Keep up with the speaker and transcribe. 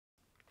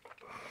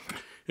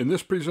In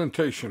this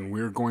presentation, we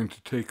are going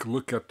to take a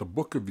look at the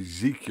book of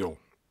Ezekiel,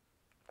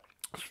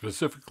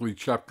 specifically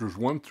chapters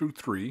 1 through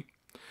 3,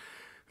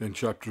 then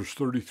chapters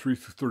 33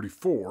 through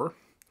 34,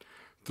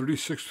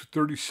 36 to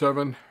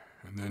 37,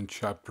 and then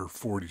chapter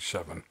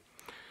 47.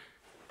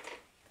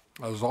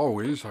 As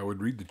always, I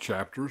would read the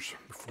chapters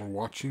before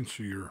watching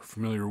so you're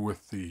familiar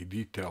with the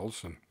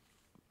details and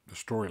the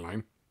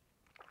storyline.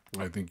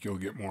 I think you'll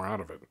get more out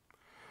of it.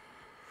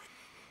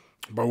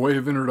 By way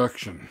of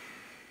introduction,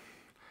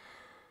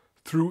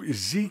 through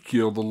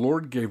Ezekiel, the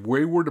Lord gave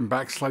wayward and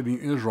backsliding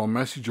Israel a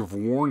message of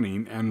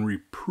warning and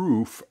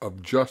reproof,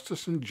 of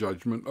justice and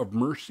judgment, of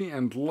mercy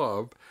and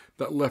love,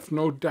 that left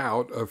no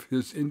doubt of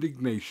his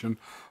indignation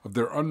of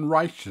their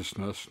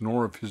unrighteousness,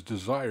 nor of his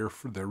desire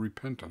for their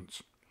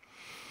repentance.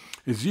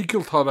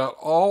 Ezekiel taught out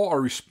all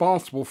are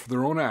responsible for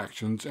their own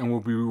actions and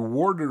will be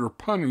rewarded or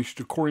punished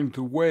according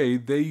to the way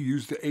they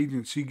use the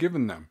agency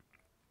given them.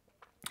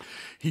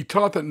 He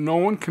taught that no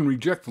one can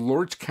reject the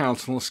Lord's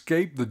counsel and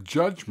escape the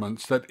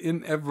judgments that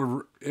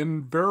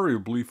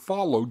invariably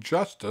follow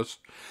justice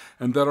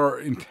and that are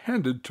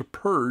intended to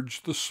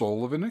purge the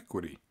soul of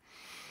iniquity.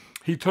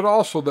 He taught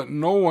also that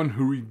no one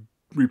who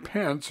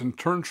repents and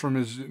turns from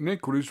his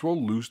iniquities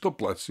will lose the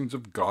blessings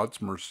of God's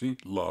mercy,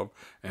 love,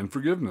 and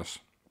forgiveness.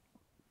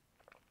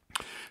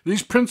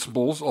 These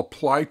principles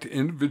apply to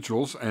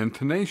individuals and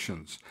to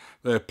nations.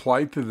 They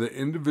apply to the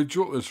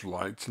individual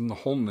Israelites and the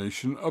whole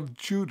nation of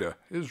Judah,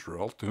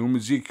 Israel, to whom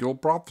Ezekiel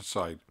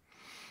prophesied.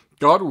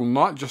 God will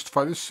not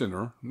justify the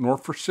sinner, nor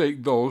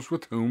forsake those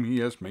with whom he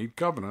has made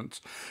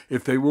covenants,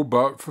 if they will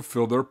but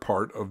fulfill their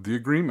part of the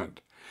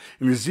agreement.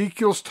 In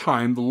Ezekiel's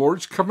time, the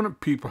Lord's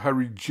covenant people had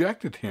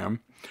rejected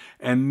him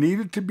and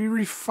needed to be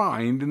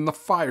refined in the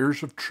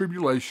fires of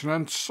tribulation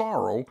and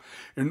sorrow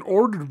in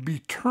order to be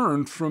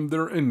turned from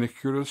their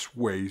iniquitous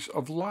ways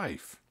of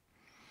life.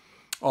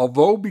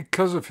 Although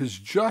because of his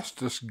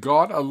justice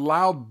God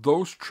allowed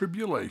those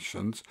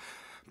tribulations,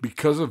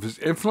 because of his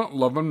infinite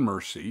love and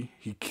mercy,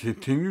 he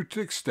continued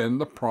to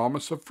extend the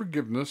promise of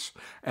forgiveness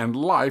and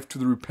life to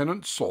the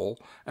repentant soul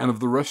and of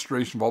the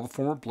restoration of all the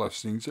former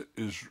blessings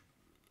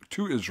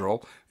to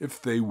Israel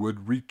if they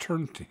would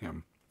return to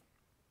him.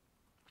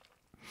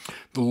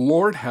 The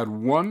Lord had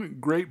one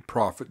great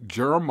prophet,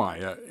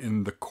 Jeremiah,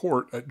 in the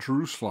court at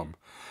Jerusalem,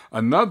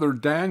 another,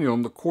 Daniel,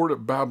 in the court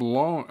at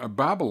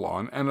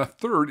Babylon, and a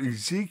third,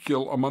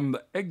 Ezekiel, among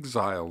the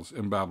exiles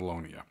in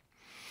Babylonia.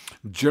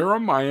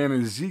 Jeremiah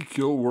and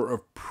Ezekiel were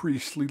of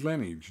priestly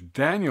lineage.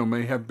 Daniel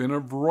may have been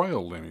of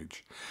royal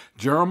lineage.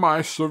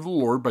 Jeremiah served the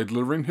Lord by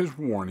delivering his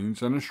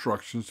warnings and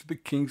instructions to the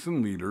kings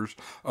and leaders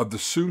of the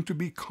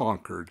soon-to-be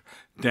conquered,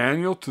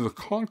 Daniel to the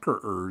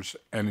conquerors,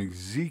 and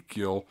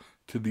Ezekiel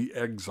to the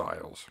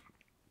exiles.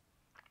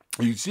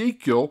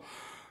 Ezekiel,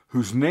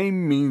 whose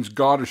name means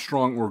God is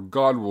strong or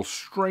God will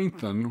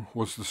strengthen,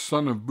 was the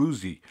son of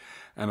Buzi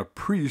and a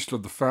priest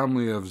of the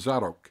family of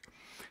Zadok.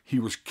 He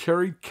was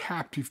carried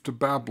captive to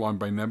Babylon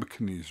by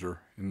Nebuchadnezzar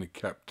in the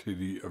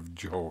captivity of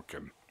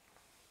Jehoiakim.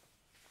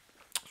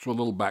 So a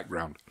little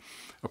background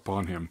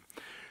upon him.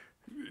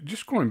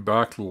 Just going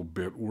back a little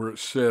bit, where it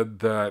said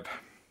that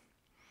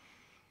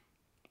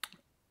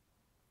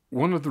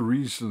one of the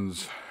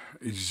reasons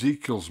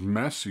Ezekiel's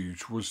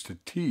message was to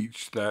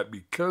teach that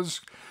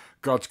because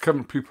God's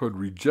covenant people had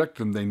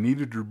rejected him, they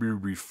needed to be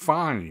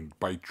refined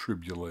by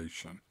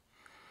tribulation.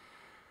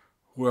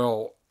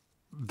 Well,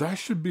 that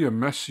should be a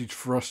message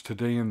for us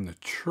today in the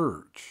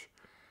church.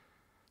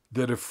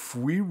 That if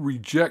we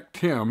reject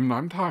him, and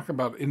I'm talking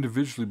about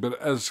individually, but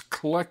as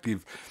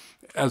collective,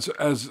 as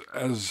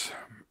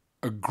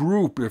a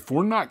group, if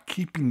we're not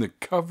keeping the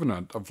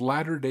covenant of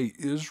latter-day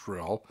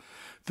Israel,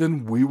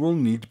 then we will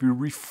need to be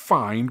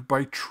refined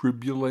by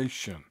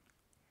tribulation.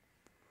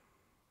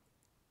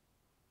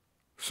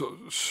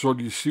 So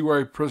do you see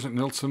why President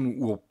Nelson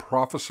will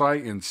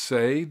prophesy and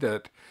say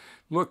that,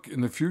 look,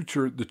 in the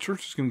future, the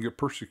church is going to get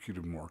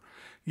persecuted more?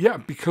 Yeah,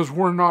 because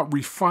we're not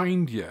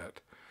refined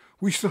yet.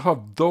 We still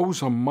have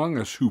those among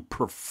us who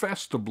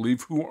profess to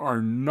believe who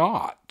are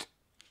not.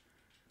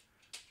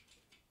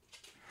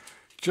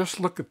 Just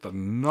look at the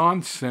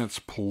nonsense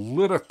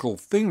political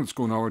thing that's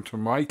going on with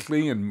Mike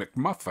and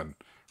McMuffin,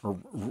 or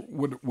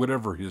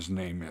whatever his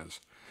name is.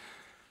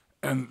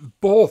 And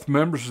both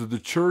members of the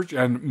church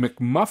and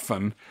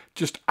McMuffin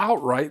just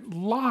outright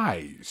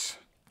lies.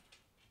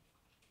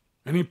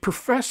 And he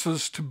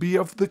professes to be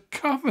of the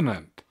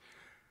covenant.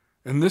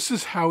 And this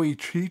is how he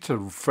treats a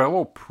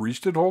fellow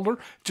priesthood holder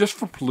just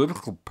for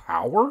political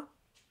power?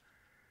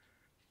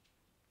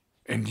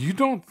 And you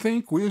don't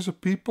think we as a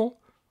people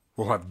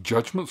will have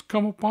judgments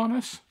come upon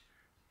us?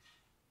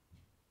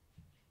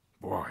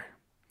 Boy,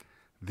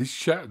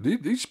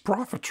 these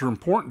prophets are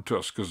important to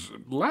us because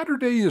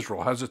latter-day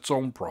Israel has its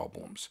own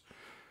problems.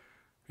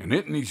 And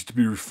it needs to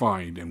be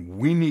refined, and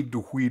we need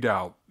to weed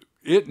out.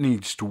 It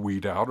needs to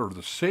weed out, or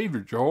the Savior,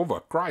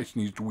 Jehovah Christ,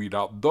 needs to weed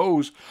out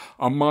those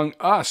among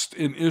us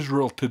in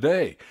Israel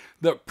today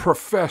that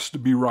profess to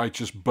be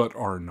righteous but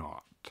are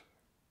not.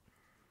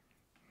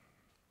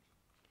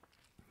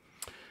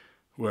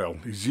 Well,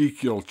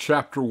 Ezekiel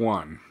chapter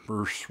 1,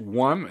 verse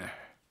 1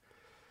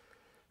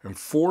 And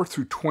 4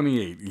 through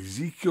 28,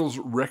 Ezekiel's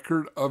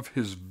record of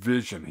his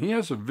vision. He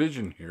has a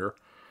vision here.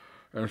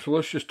 And so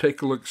let's just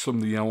take a look at some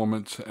of the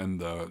elements and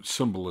the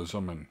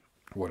symbolism and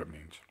what it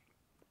means.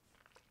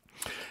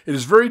 It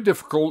is very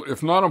difficult,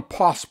 if not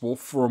impossible,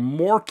 for a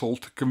mortal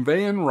to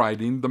convey in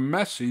writing the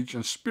message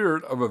and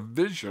spirit of a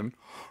vision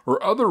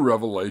or other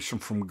revelation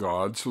from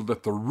God so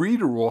that the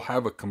reader will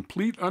have a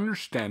complete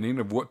understanding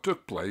of what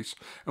took place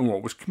and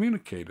what was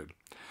communicated.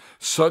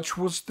 Such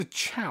was the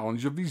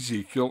challenge of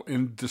Ezekiel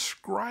in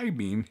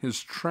describing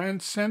his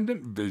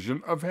transcendent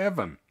vision of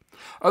heaven.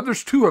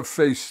 Others too have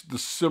faced the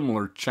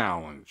similar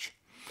challenge.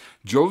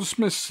 Joseph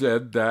Smith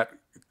said that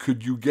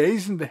could you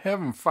gaze into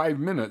heaven 5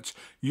 minutes,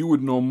 you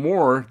would know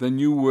more than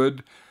you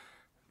would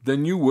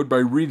by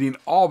reading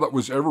all that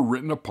was ever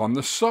written upon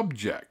the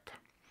subject.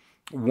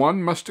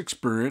 One must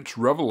experience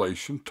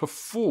revelation to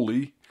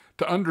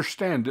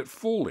understand it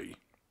fully.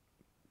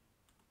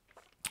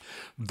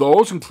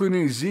 Those,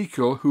 including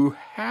Ezekiel, who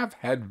have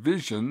had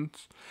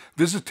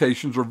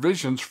visitations or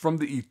visions from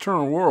the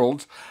eternal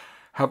worlds,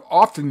 have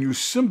often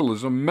used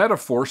symbolism,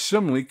 metaphor,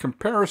 simile,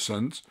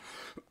 comparisons,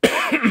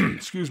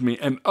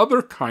 and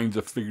other kinds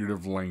of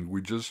figurative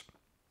language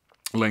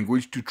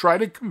to try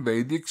to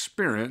convey the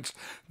experience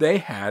they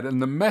had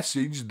and the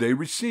message they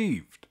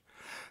received.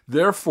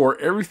 Therefore,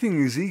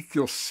 everything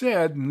Ezekiel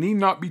said need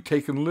not be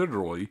taken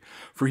literally,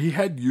 for he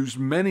had used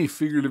many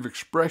figurative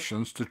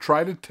expressions to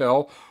try to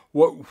tell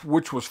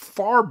which was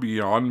far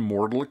beyond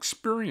mortal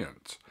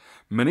experience.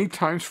 Many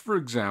times, for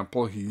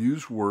example, he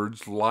used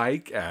words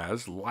like,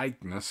 as,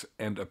 likeness,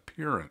 and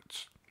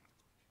appearance.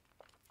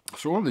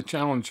 So one of the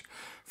challenge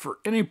for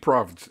any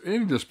prophet,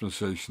 any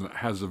dispensation that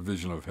has a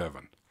vision of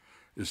heaven,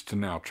 is to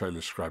now try to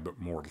describe it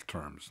in mortal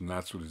terms. And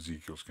that's what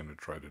Ezekiel's going to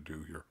try to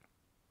do here.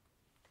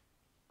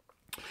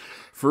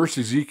 First,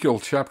 Ezekiel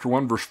chapter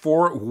 1, verse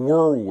 4,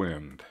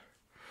 whirlwind.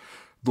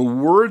 The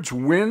words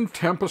wind,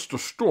 tempest, or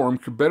storm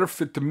could better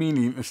fit the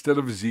meaning instead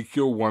of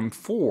Ezekiel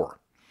 1:4.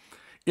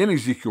 In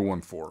Ezekiel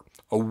 1:4,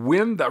 a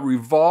wind that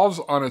revolves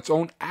on its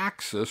own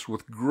axis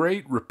with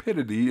great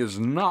rapidity is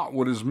not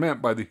what is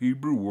meant by the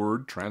Hebrew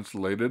word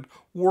translated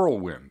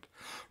whirlwind.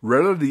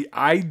 Rather, the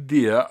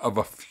idea of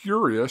a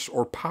furious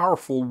or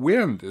powerful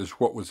wind is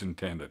what was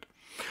intended.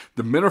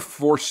 The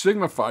metaphor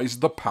signifies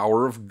the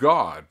power of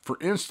God. For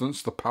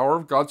instance, the power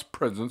of God's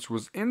presence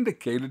was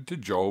indicated to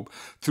Job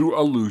through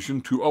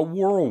allusion to a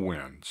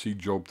whirlwind. See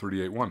Job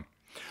 38:1.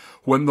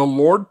 When the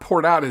Lord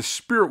poured out his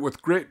Spirit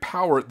with great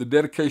power at the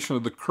dedication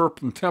of the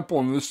Kirtland Temple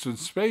in this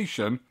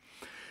dispensation,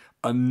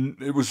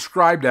 it was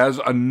described as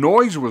a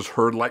noise was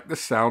heard like the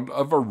sound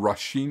of a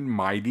rushing,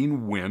 mighty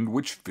wind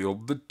which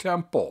filled the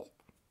temple.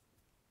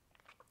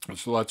 And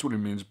so that's what he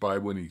means by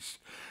when he's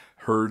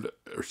heard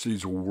or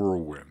sees a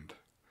whirlwind.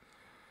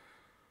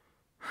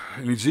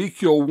 In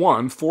Ezekiel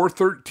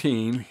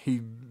 1:4-13,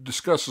 he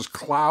discusses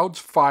clouds,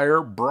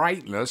 fire,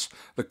 brightness,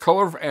 the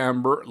color of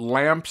amber,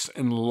 lamps,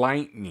 and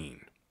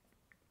lightning.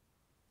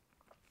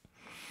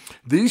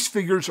 These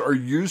figures are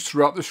used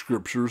throughout the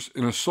scriptures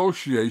in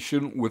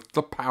association with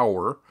the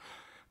power,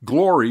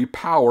 glory,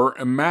 power,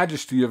 and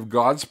majesty of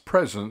God's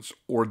presence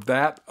or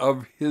that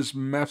of his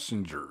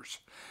messengers.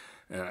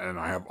 And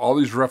I have all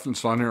these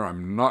references on here.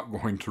 I'm not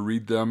going to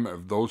read them.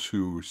 Of those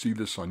who see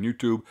this on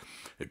YouTube,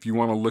 if you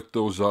want to look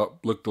those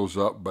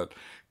up. But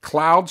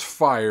clouds,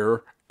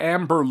 fire,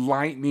 amber,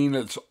 lightning,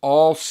 it's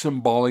all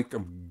symbolic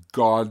of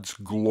God's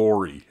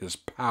glory, his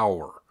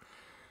power.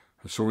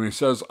 So when he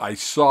says, I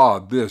saw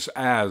this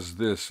as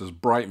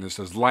brightness,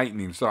 as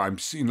lightning, so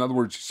in other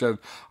words, he said,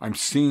 I'm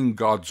seeing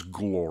God's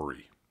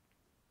glory,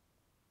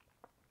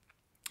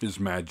 his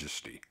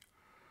majesty.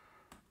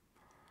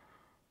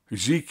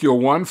 Ezekiel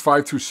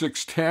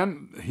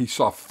 1:5-6:10, he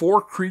saw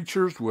 4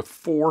 creatures with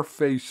 4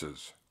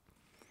 faces.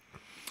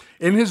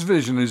 In his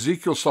vision,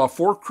 Ezekiel saw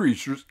 4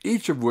 creatures,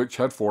 each of which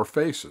had 4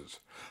 faces.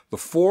 The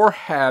 4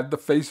 had the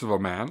face of a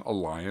man, a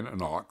lion,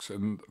 an ox,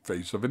 and the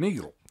face of an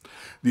eagle.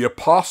 The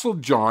Apostle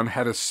John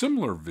had a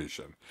similar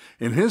vision.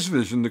 In his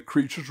vision, the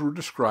creatures were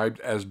described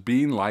as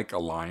being like a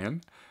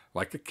lion,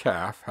 like a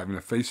calf, having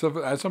a face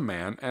as a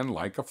man, and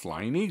like a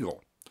flying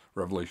eagle.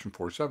 Revelation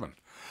 4:7.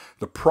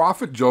 The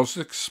prophet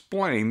Joseph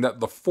explained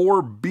that the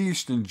 4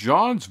 beasts in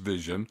John's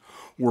vision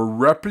were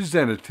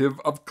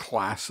representative of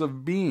class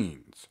of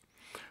beings.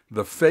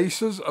 The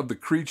faces of the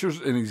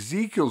creatures in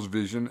Ezekiel's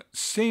vision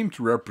seem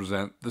to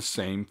represent the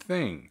same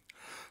thing.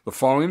 The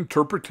following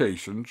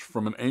interpretations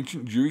from an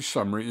ancient Jewish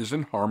summary is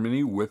in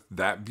harmony with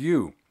that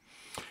view.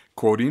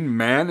 Quoting,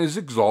 man is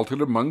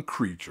exalted among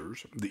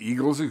creatures, the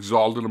eagle is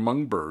exalted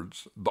among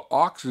birds, the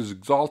ox is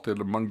exalted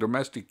among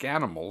domestic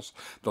animals,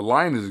 the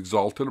lion is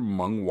exalted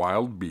among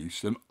wild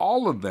beasts, and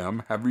all of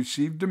them have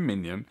received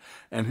dominion,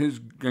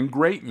 and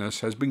greatness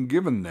has been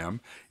given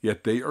them,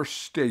 yet they are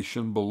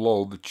stationed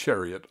below the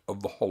chariot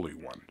of the Holy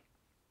One.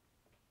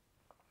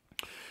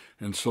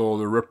 And so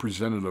they're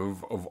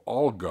representative of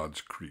all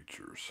God's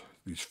creatures.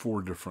 These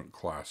 4 different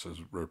classes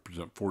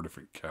represent 4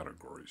 different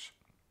categories.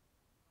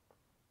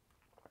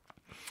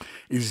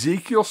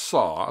 Ezekiel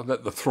saw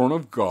that the throne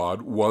of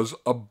God was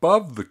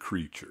above the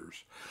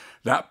creatures.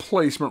 That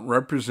placement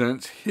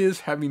represents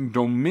his having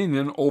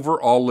dominion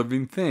over all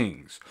living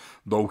things,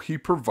 though he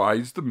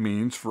provides the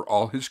means for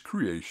all his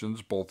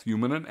creations, both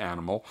human and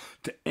animal,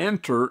 to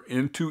enter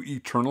into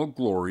eternal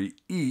glory,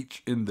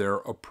 each in their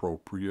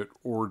appropriate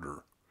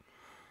order.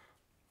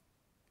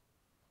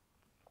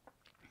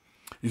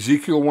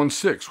 Ezekiel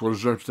 1:6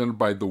 was represented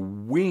by the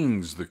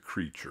wings the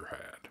creature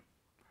had.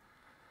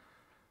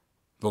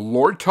 The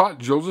Lord taught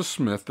Joseph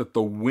Smith that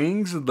the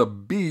wings of the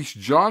beast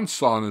John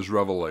saw in his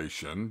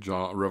Revelation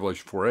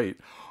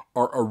 4:8,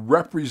 are a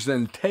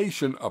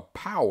representation of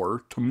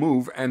power to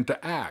move and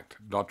to act,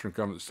 Doctrine and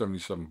Covenants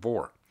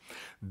 77:4.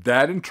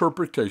 That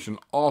interpretation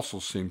also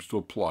seems to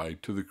apply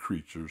to the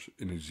creatures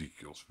in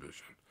Ezekiel's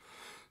vision.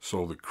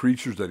 So the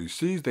creatures that he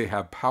sees, they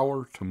have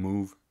power to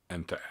move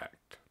and to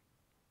act,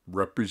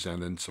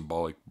 represented and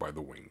symbolic by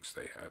the wings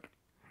they had.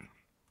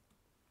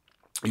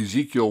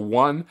 Ezekiel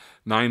 1:9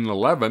 and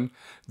 11,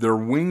 their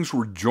wings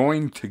were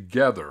joined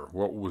together.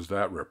 What was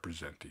that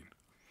representing?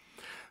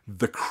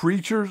 The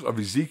creatures of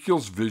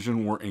Ezekiel's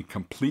vision were in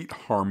complete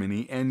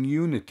harmony and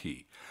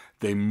unity.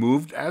 They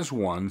moved as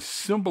one,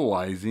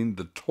 symbolizing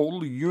the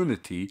total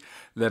unity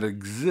that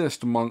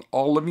exists among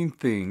all living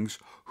things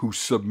who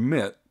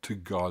submit to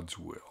God's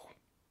will.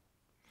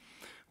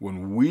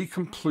 When we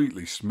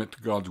completely submit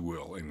to God's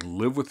will and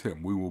live with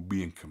Him, we will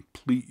be in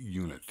complete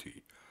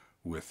unity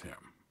with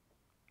Him.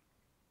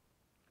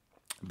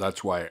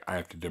 That's why I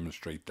have to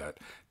demonstrate that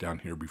down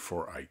here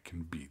before I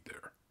can be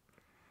there.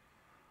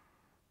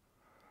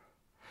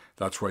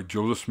 That's why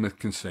Joseph Smith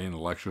can say in the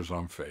Lectures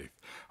on Faith,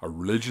 a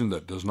religion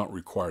that does not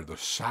require the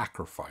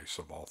sacrifice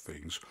of all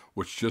things,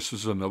 which just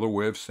is another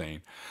way of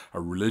saying a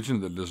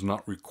religion that does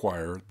not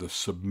require the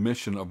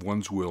submission of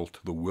one's will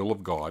to the will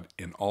of God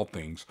in all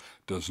things,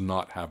 does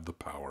not have the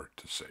power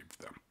to save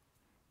them.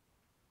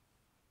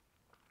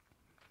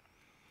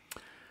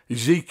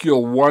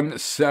 Ezekiel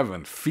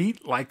 1:7,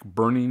 feet like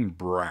burning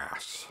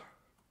brass.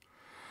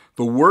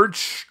 The word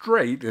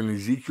straight in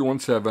Ezekiel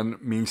 1:7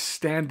 means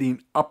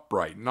standing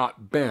upright,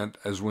 not bent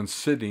as when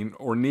sitting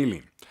or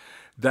kneeling.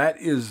 That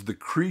is, the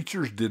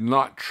creatures did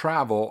not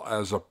travel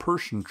as a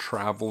person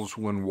travels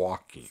when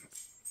walking.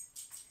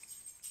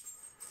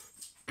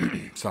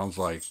 Sounds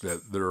like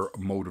that their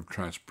mode of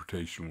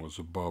transportation was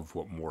above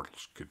what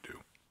mortals could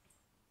do.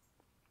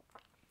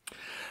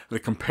 The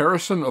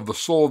comparison of the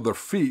sole of their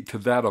feet to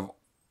that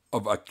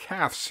of a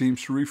calf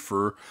seems to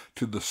refer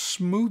to the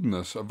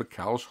smoothness of a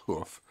cow's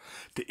hoof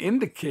to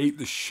indicate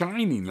the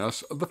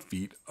shininess of the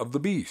feet of the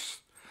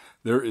beast.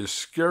 There is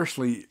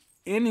scarcely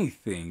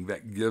anything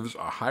that gives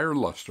a higher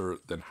luster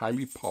than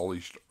highly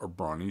polished or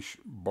burnished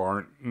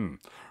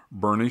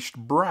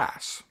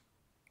brass.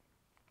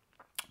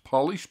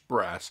 Polished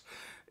brass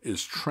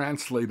is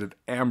translated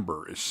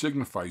amber. It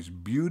signifies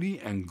beauty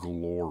and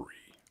glory.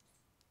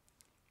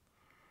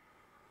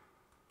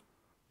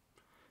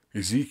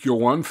 Ezekiel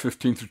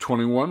 1:15 through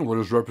 21, what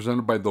is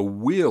represented by the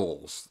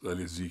wheels that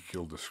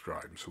Ezekiel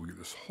describes. So we get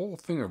this whole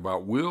thing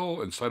about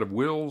will inside of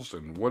wills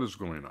and what is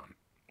going on.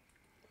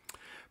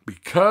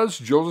 Because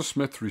Joseph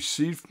Smith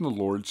received from the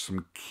Lord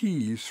some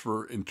keys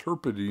for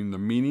interpreting the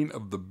meaning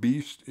of the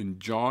beast in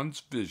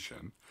John's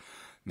vision,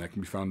 and that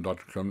can be found in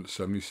Doctrine and Covenants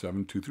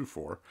 77, 2 through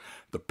 4,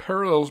 the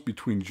parallels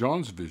between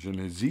John's vision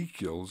and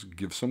Ezekiel's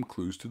give some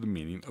clues to the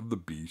meaning of the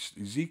beast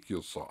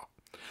Ezekiel saw.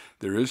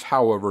 There is,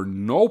 however,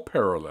 no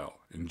parallel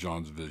in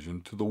John's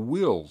vision to the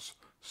wills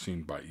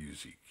seen by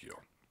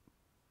Ezekiel.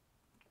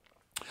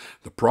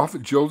 The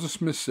prophet Joseph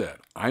Smith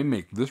said, I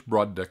make this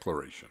broad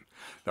declaration,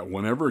 that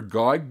whenever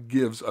God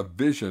gives a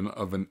vision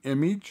of an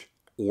image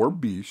or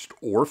beast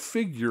or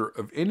figure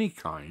of any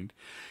kind,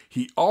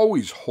 he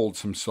always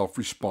holds himself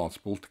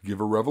responsible to give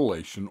a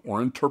revelation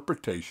or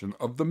interpretation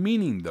of the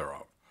meaning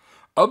thereof.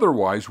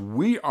 Otherwise,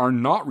 we are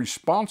not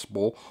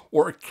responsible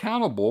or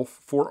accountable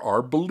for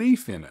our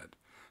belief in it.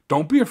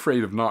 Don't be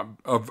afraid of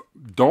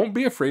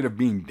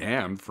being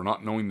damned for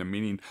not knowing the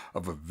meaning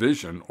of a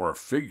vision or a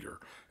figure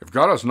if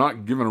God has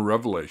not given a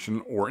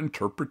revelation or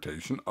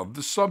interpretation of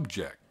the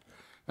subject.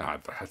 Now,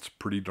 that's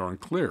pretty darn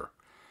clear.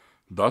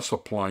 Thus,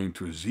 applying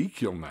to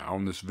Ezekiel now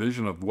in this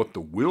vision of what the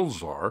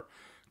wills are,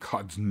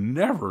 God's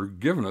never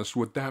given us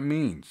what that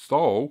means.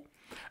 So,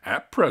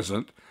 at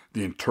present,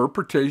 the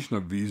interpretation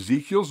of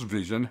Ezekiel's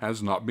vision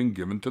has not been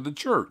given to the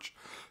church.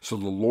 So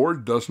the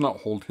Lord does not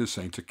hold his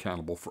saints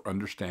accountable for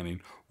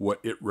understanding what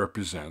it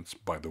represents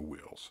by the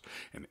wills.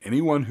 And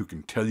anyone who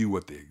can tell you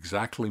what they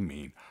exactly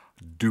mean,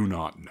 do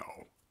not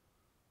know.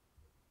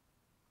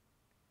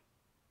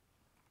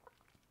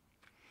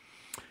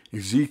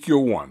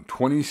 Ezekiel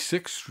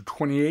 1:26 through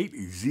 28,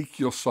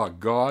 Ezekiel saw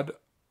God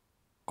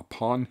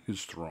upon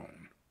his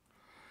throne.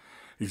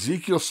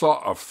 Ezekiel saw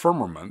a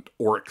firmament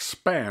or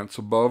expanse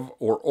above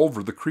or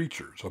over the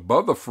creatures.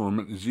 Above the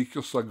firmament,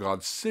 Ezekiel saw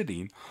God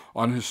sitting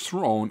on his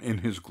throne in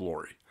his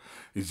glory.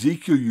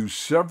 Ezekiel used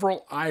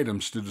several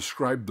items to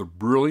describe the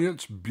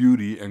brilliance,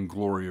 beauty, and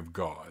glory of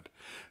God.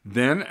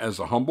 Then, as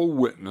a humble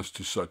witness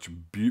to such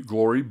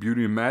glory,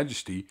 beauty, and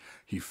majesty,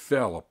 he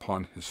fell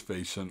upon his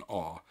face in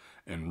awe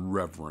and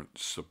reverent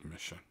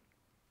submission.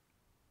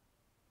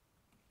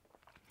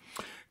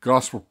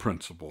 Gospel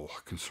principle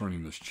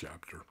concerning this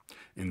chapter.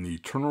 In the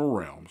eternal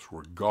realms,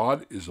 where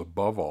God is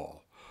above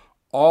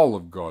all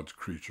of God's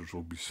creatures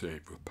will be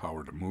saved with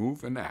power to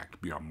move and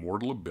act beyond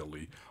mortal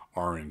ability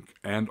are in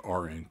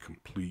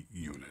complete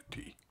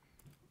unity.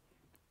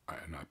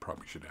 And I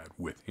probably should add,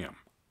 with him.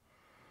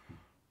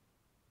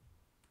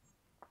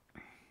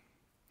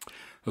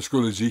 Let's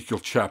go to Ezekiel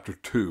chapter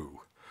 2,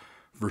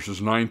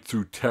 verses 9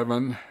 through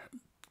 10,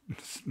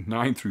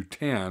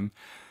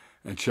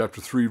 and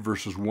chapter 3,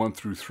 verses 1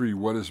 through 3.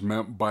 What is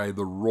meant by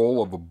the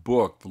roll of a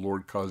book the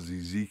Lord caused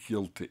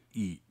Ezekiel to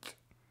eat?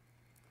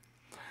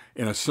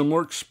 In a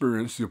similar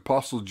experience, the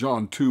Apostle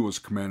John, too, was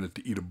commanded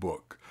to eat a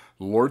book.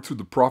 The Lord, through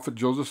the prophet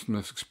Joseph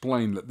Smith,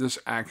 explained that this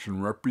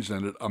action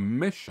represented a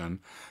mission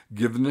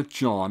given to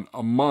John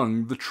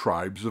among the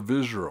tribes of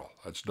Israel.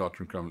 That's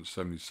Doctrine and Covenants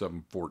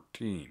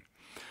 77:14.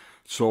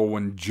 So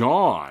when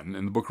John,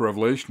 in the book of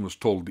Revelation, was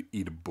told to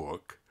eat a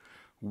book,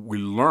 we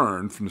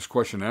learn from this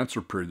question and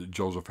answer period that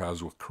Joseph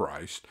has with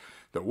Christ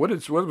that what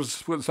is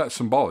that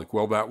symbolic?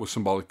 Well, that was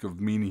symbolic of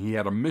meaning he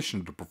had a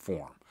mission to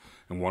perform.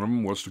 And one of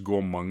them was to go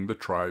among the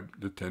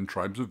 10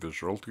 tribes of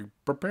Israel to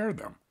prepare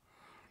them.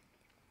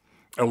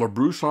 Elder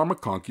Bruce R.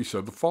 McConkie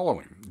said the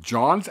following: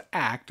 John's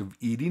act of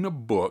eating a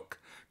book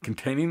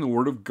containing the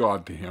Word of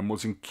God to him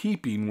was in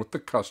keeping with the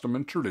custom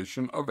and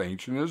tradition of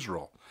ancient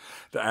Israel.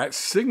 The act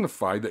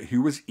signified that he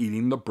was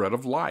eating the bread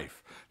of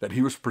life, that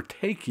he was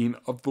partaking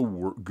of the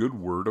good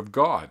Word of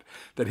God,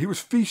 that he was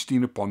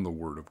feasting upon the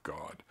Word of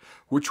God,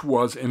 which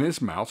was in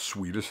his mouth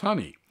sweet as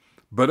honey,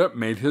 but it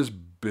made his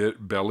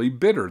belly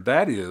bitter.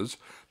 That is,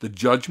 the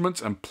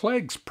judgments and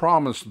plagues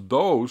promised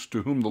those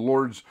to whom the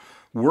Lord's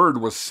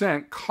word was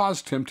sent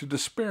caused him to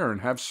despair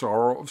and have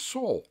sorrow of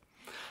soul.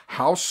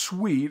 How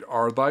sweet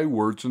are thy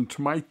words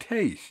unto my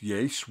taste,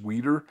 yea,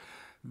 sweeter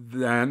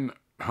than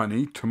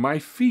honey to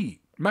my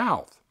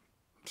mouth.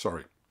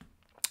 Psalms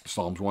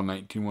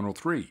 119,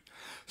 103.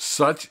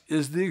 Such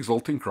is the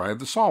exulting cry of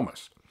the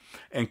psalmist.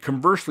 And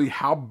conversely,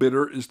 how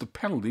bitter is the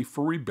penalty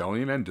for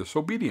rebellion and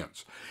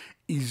disobedience.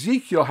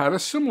 Ezekiel had a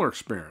similar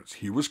experience.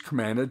 He was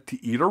commanded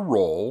to eat a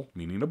roll,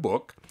 meaning a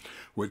book,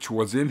 which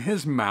was in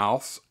his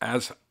mouth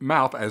as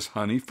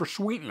honey for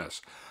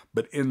sweetness.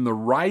 But in the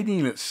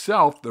writing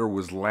itself, there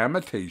was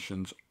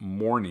lamentations,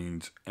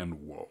 mournings,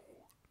 and woe.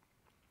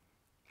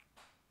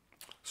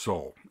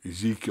 So,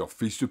 Ezekiel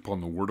feasted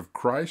upon the word of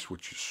Christ,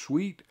 which is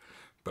sweet,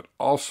 but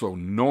also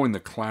knowing the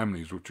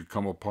calamities which would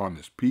come upon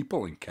his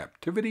people in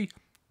captivity,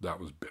 that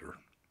was bitter.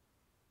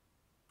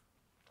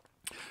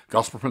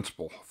 Gospel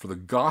principle. For the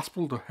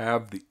gospel to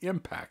have the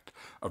impact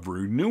of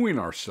renewing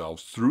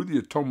ourselves through the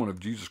atonement of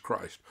Jesus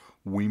Christ,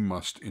 we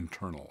must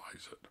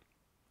internalize it.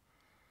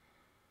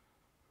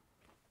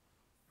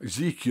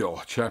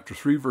 Ezekiel chapter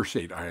 3, verse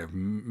 8, I have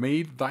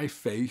made thy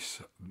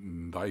face,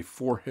 thy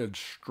forehead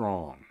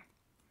strong.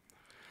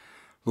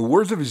 The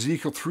words of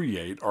Ezekiel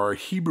 3:8 are a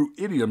Hebrew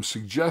idiom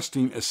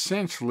suggesting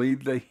essentially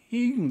the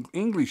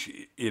English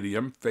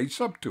idiom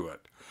face up to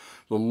it.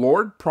 The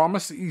Lord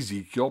promised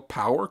Ezekiel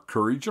power,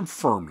 courage, and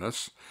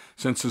firmness,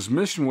 since his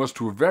mission was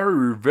to a very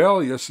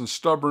rebellious and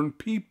stubborn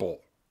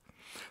people.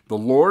 The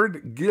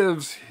Lord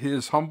gives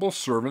his humble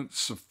servant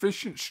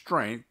sufficient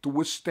strength to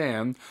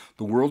withstand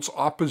the world's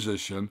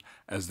opposition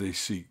as they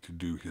seek to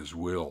do his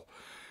will.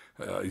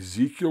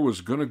 Ezekiel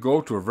was going to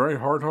go to a very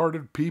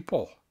hard-hearted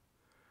people,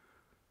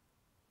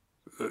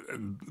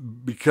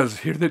 because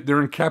here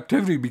they're in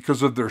captivity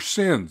because of their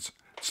sins.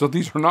 So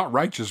these are not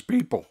righteous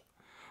people.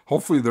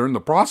 Hopefully they're in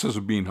the process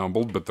of being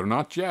humbled, but they're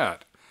not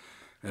yet.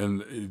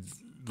 And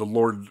the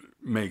Lord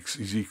makes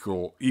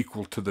Ezekiel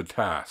equal to the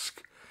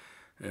task,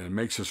 and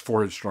makes his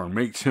forehead strong,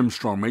 makes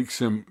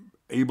him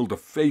able to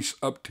face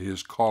up to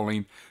his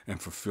calling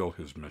and fulfill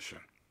his mission.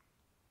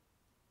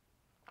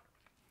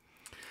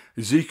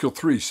 Ezekiel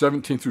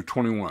 3:17 through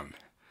 21.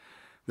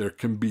 There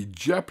can be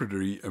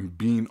jeopardy in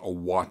being a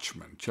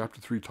watchman. Chapter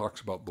 3 talks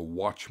about the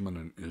watchman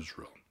in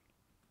Israel.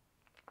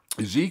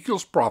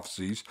 Ezekiel's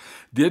prophecies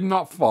did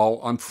not fall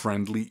on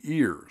friendly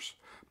ears,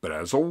 but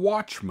as a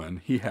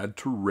watchman, he had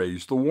to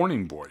raise the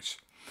warning voice.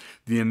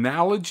 The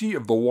analogy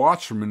of the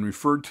watchman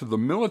referred to the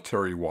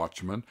military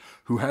watchman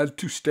who had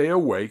to stay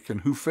awake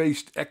and who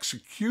faced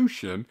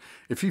execution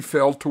if he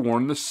failed to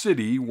warn the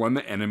city when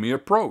the enemy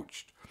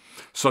approached.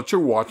 Such a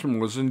watchman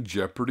was in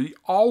jeopardy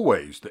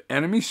always. The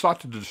enemy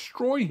sought to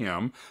destroy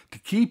him to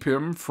keep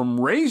him from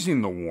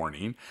raising the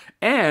warning,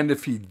 and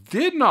if he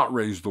did not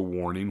raise the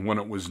warning when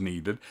it was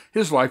needed,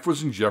 his life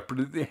was in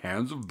jeopardy at the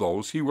hands of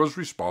those he was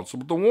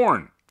responsible to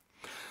warn.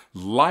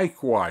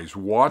 Likewise,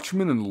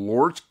 watchmen in the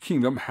Lord's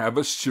kingdom have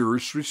a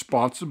serious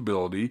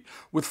responsibility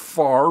with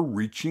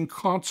far-reaching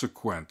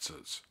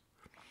consequences.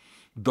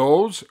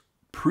 Those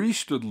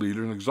priesthood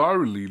leaders and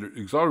auxiliary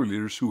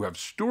leaders who have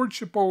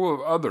stewardship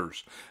over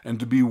others and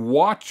to be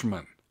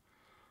watchmen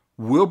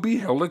will be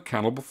held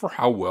accountable for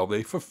how well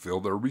they fulfill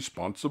their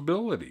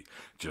responsibility,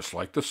 just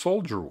like the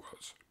soldier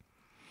was.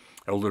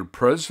 Elder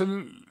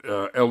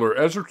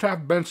Ezra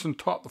Taft Benson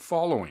taught the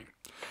following: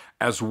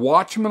 as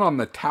watchmen on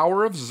the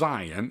Tower of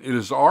Zion, it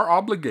is our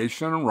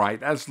obligation and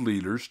right as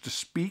leaders to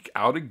speak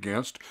out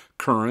against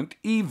current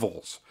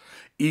evils,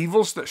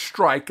 evils that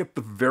strike at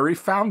the very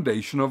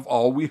foundation of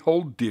all we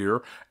hold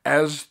dear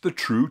as the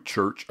true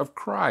Church of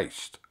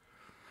Christ.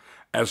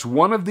 As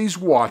one of these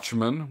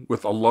watchmen,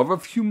 with a love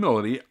of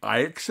humility, I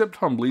accept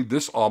humbly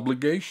this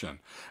obligation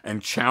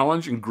and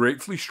challenge and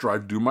gratefully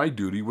strive to do my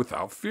duty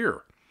without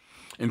fear.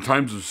 In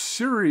times as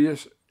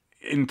serious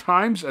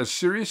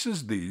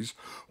as these,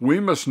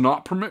 we must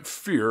not permit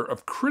fear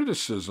of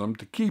criticism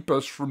to keep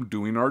us from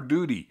doing our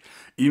duty,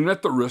 even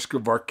at the risk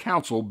of our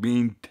counsel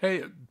being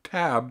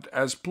tabbed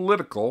as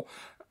political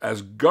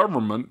as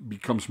government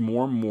becomes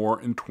more and more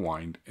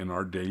entwined in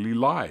our daily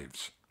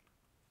lives.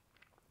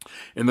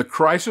 In the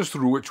crisis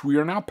through which we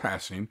are now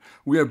passing,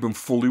 we have been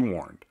fully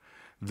warned.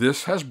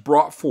 This has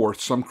brought forth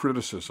some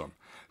criticism.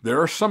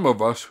 There are some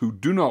of us who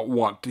do not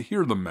want to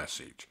hear the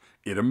message.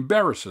 It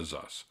embarrasses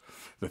us.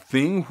 The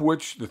things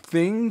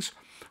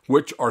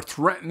which are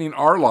threatening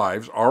our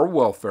lives, our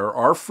welfare,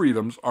 our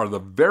freedoms, are the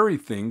very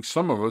things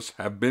some of us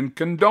have been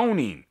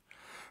condoning.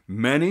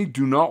 Many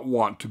do not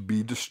want to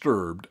be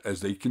disturbed as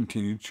they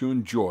continue to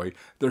enjoy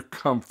their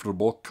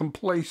comfortable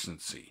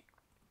complacency.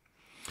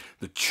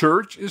 The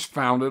church is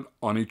founded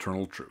on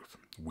eternal truth.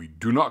 We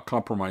do not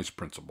compromise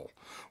principle.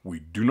 We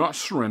do not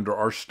surrender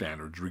our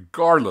standards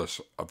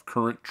regardless of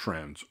current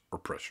trends or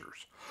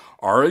pressures.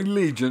 Our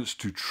allegiance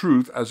to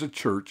truth as a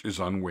church is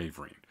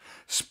unwavering.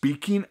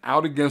 Speaking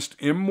out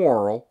against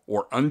immoral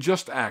or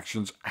unjust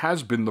actions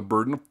has been the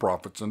burden of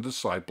prophets and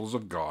disciples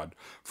of God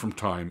from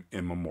time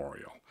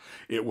immemorial.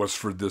 It was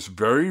for this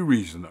very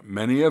reason that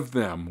many of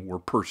them were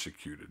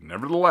persecuted.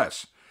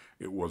 Nevertheless,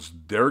 it was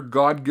their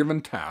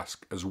God-given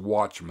task as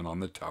watchmen on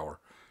the tower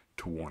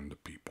to warn the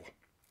people.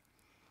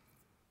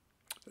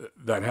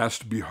 That has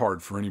to be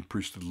hard for any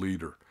priesthood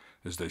leader.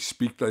 As they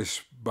speak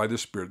by the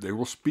Spirit, they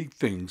will speak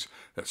things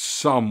that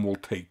some will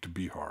take to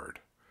be hard.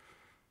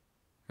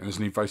 And as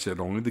Nephi said,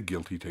 only the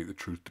guilty take the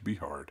truth to be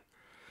hard.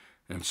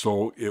 And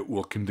so it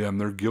will condemn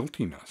their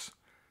guiltiness,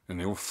 and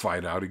they will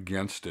fight out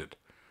against it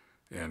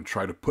and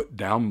try to put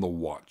down the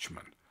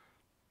watchman.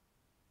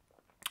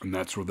 And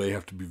that's where they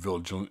have to be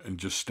vigilant and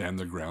just stand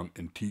their ground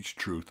and teach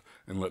truth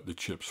and let the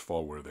chips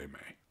fall where they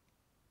may.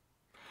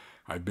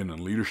 I've been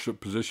in leadership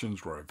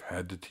positions where I've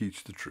had to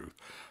teach the truth.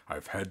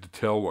 I've had to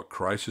tell what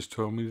Christ has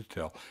told me to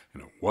tell,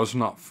 and it was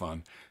not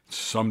fun.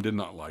 Some did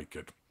not like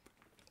it.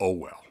 Oh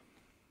well.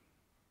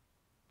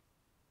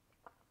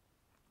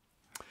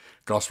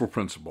 Gospel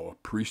principle: a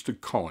priesthood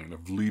calling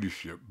of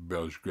leadership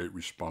bears great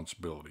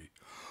responsibility,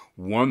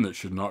 one that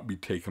should not be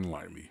taken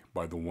lightly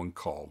by the one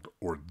called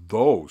or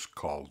those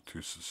called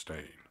to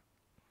sustain.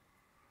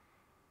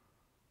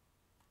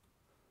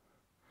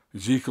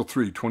 Ezekiel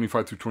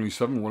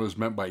 3:25-27, what is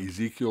meant by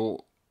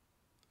Ezekiel's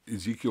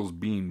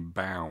being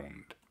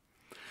bound.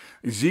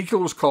 Ezekiel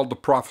was called to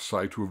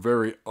prophesy to a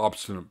very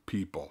obstinate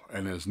people,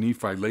 and as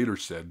Nephi later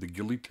said, the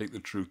guilty take the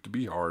truth to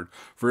be hard,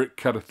 for it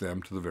cutteth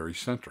them to the very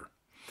center.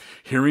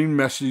 Hearing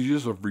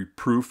messages of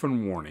reproof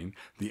and warning,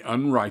 the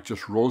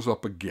unrighteous rose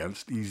up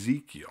against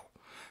Ezekiel.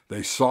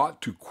 They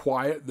sought to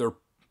quiet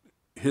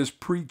his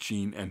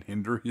preaching and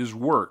hinder his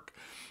work,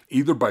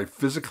 either by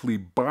physically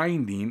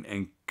binding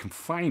and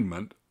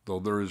confinement, though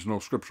there is no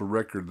scriptural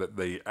record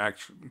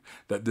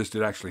that this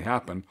did actually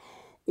happen,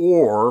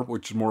 or,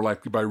 which is more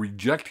likely, by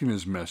rejecting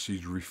his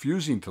message,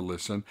 refusing to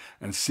listen,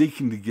 and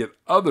seeking to get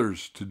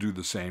others to do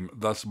the same,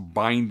 thus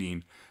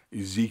binding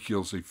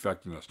Ezekiel's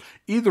effectiveness.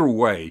 Either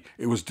way,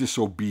 it was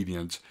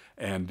disobedience,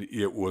 and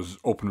it was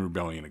open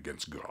rebellion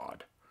against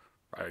God.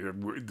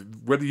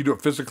 Whether you do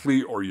it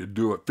physically or you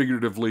do it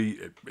figuratively,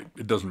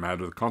 it doesn't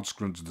matter. The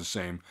consequence is the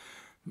same.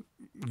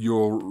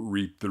 You'll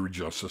reap the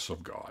justice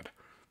of God.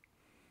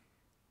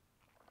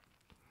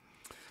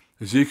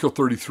 Ezekiel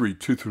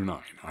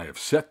 33:2-9. I have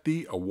set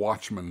thee a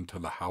watchman to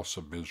the house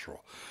of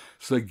Israel.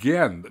 So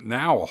again,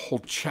 now a whole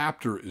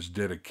chapter is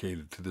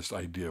dedicated to this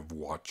idea of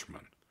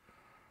watchman.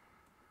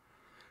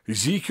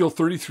 Ezekiel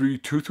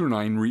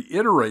 33:2-9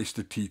 reiterates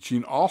the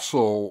teaching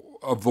also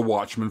of the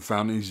watchman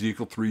found in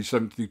Ezekiel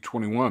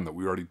 3:17-21 that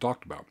we already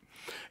talked about.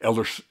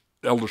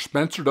 Elder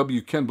Spencer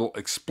W. Kendall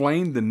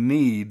explained the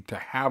need to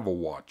have a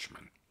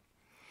watchman.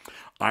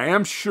 I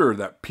am sure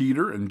that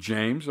Peter and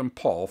James and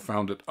Paul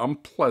found it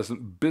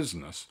unpleasant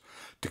business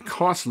to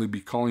constantly be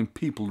calling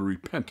people to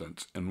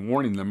repentance and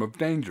warning them of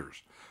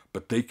dangers,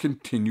 but they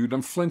continued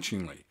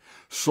unflinchingly.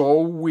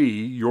 So we,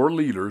 your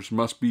leaders,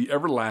 must be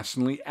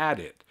everlastingly at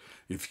it.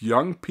 If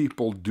young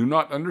people do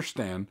not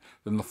understand,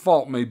 then the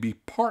fault may be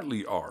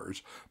partly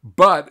ours,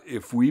 but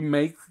if we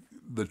make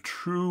the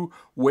true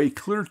way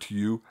clear to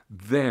you,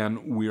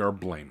 then we are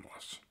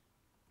blameless.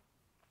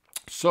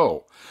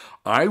 So,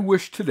 I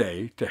wish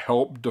today to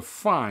help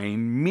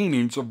define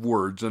meanings of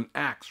words and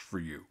acts for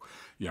you,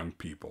 young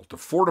people, to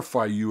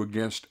fortify you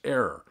against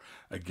error,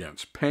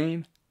 against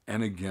pain,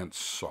 and against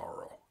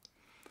sorrow.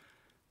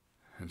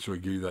 and so I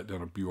gave you that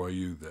down at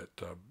BYU,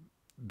 that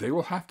they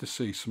will have to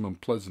say some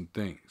unpleasant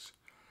things.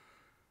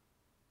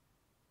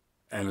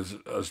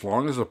 And as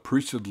long as a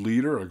priesthood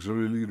leader,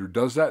 auxiliary leader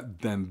does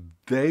that, then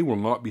they will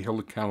not be held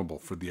accountable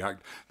for the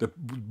act,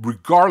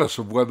 regardless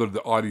of whether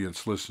the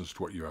audience listens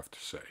to what you have to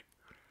say.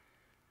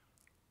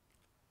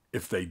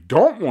 If they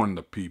don't warn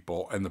the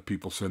people and the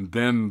people sin,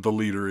 then the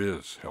leader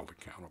is held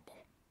accountable.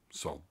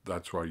 So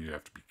that's why you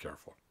have to be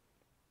careful.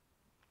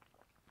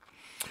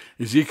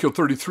 Ezekiel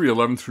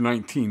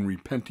 33:11-19,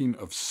 repenting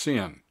of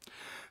sin.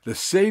 The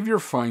Savior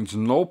finds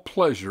no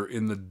pleasure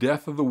in the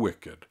death of the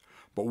wicked,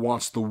 but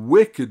wants the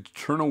wicked to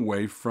turn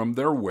away from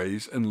their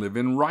ways and live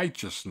in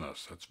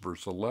righteousness. That's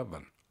verse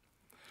 11.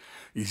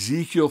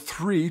 Ezekiel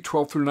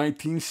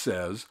 3:12-19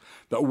 says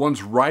that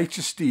one's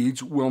righteous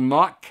deeds will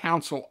not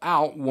cancel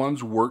out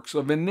one's works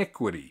of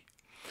iniquity.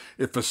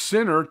 If a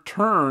sinner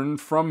turn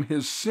from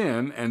his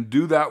sin and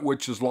do that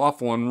which is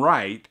lawful and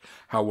right,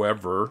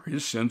 however,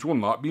 his sins will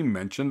not be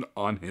mentioned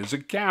on his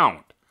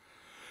account.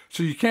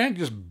 So you can't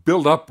just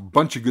build up a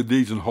bunch of good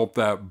deeds and hope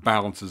that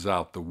balances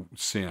out the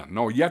sin.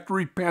 No, you have to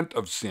repent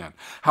of sin.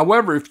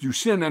 However, if you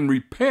sin and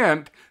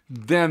repent,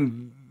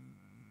 then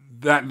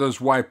that does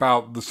wipe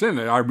out the sin.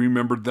 I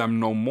remember them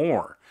no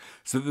more.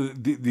 So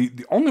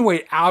the only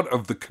way out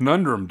of the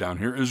conundrum down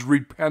here is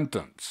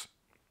repentance.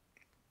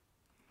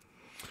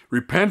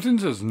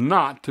 Repentance is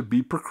not to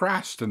be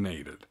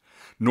procrastinated,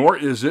 nor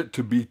is it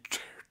to be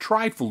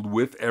trifled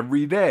with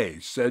every day,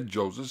 said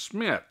Joseph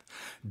Smith.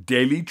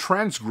 Daily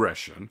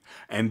transgression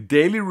and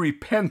daily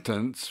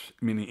repentance,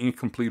 meaning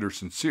incomplete or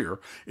sincere,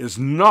 is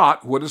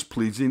not what is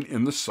pleasing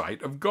in the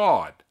sight of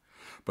God.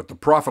 But the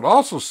prophet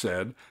also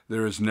said,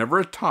 there is never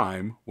a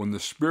time when the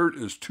spirit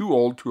is too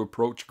old to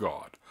approach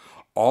God.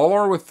 All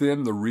are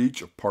within the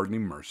reach of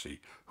pardoning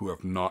mercy who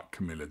have not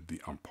committed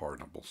the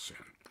unpardonable sin.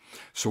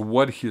 So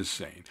what he is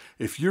saying,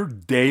 if you're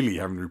daily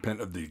having to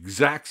repent of the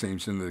exact same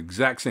sin, the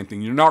exact same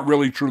thing, you're not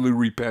really truly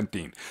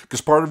repenting.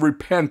 Because part of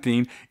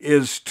repenting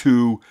is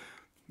to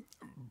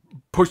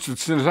push the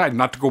sin aside,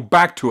 not to go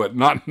back to it,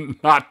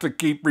 not to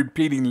keep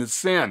repeating the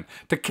sin,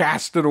 to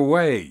cast it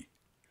away,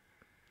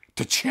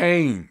 to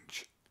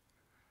change.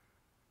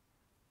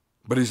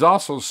 But he's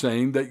also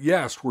saying that,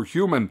 yes, we're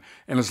human,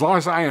 and as long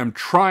as I am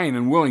trying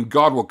and willing,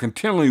 God will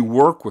continually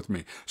work with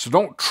me. So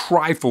don't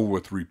trifle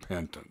with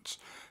repentance.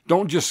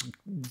 Don't just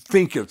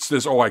think it's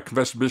this, oh, I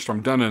confess to Bishop,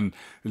 I'm done,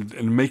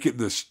 and make it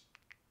this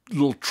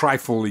little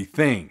trifly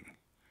thing.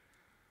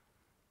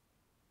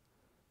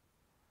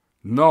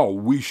 No,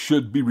 we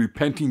should be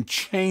repenting,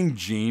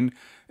 changing,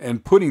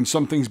 and putting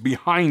some things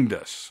behind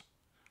us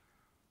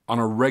on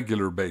a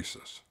regular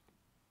basis.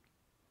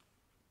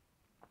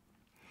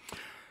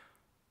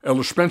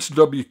 Elder Spencer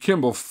W.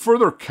 Kimball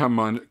further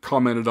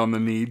commented on the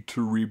need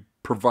to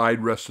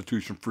provide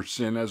restitution for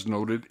sin as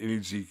noted in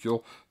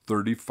Ezekiel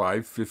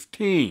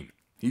 35:15.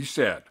 He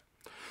said,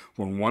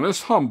 when one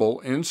is humble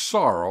in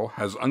sorrow,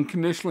 has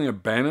unconditionally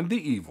abandoned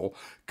the evil,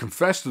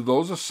 confessed to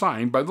those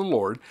assigned by the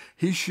Lord,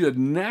 he should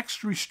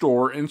next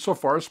restore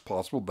insofar as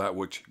possible that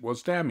which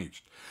was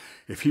damaged.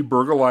 If he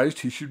burglarized,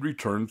 he should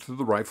return to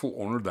the rightful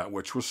owner that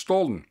which was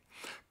stolen.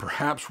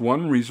 Perhaps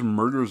one reason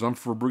murder is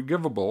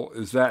unforgivable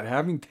is that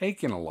having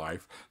taken a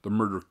life, the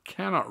murderer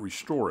cannot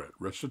restore it.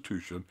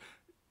 Restitution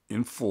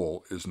in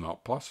full is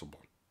not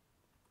possible.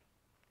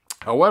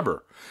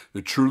 However,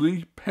 the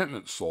truly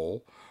penitent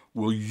soul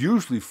will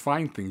usually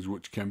find things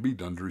which can be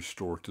done to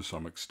restore to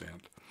some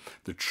extent.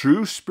 The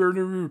true spirit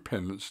of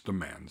repentance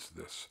demands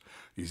this.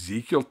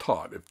 Ezekiel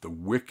taught, if the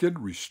wicked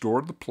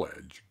restore the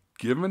pledge,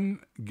 give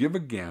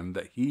again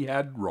that he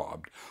had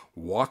robbed,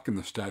 walk in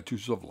the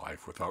statutes of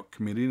life without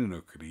committing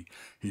iniquity,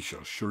 he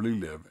shall surely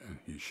live and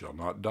he shall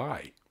not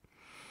die.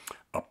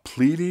 A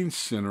pleading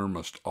sinner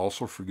must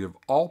also forgive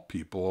all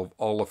people of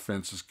all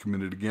offenses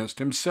committed against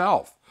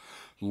himself.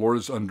 The Lord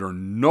is under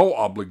no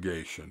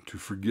obligation to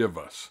forgive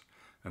us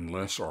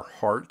unless our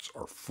hearts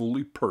are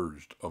fully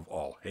purged of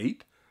all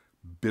hate,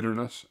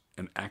 bitterness,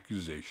 and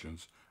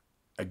accusations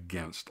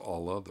against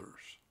all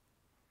others.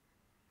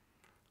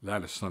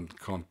 That is something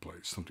to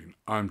contemplate, something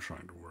I'm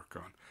trying to work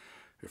on.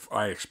 If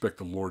I expect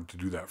the Lord to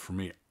do that for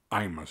me,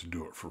 I must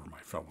do it for my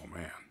fellow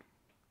man.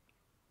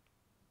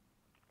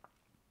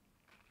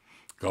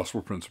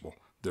 Gospel principle,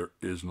 there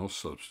is no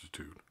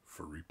substitute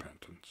for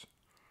repentance.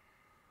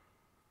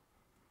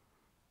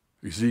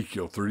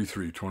 Ezekiel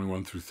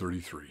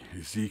 33:21-33.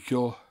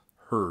 Ezekiel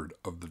heard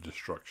of the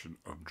destruction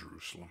of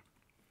Jerusalem.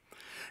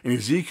 In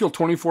Ezekiel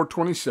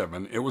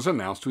 24:27, it was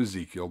announced to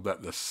Ezekiel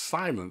that the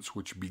silence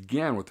which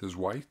began with his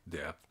wife's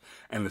death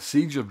and the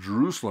siege of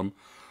Jerusalem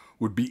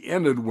would be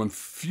ended when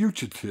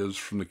fugitives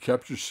from the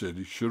captured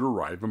city should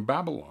arrive in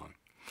Babylon.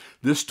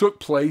 This took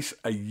place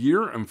a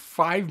year and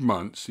 5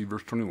 months, see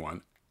verse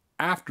 21,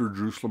 after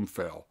Jerusalem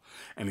fell,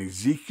 and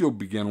Ezekiel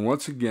began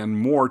once again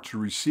more to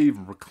receive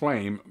and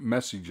proclaim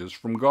messages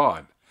from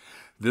God.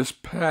 This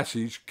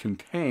passage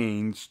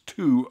contains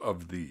 2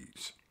 of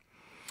these.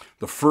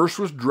 The first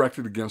was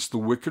directed against the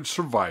wicked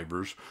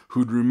survivors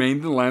who'd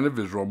remained in the land of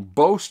Israel and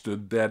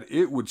boasted that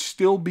it would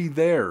still be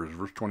theirs,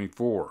 verse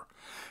 24.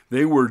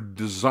 They were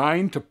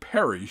designed to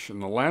perish,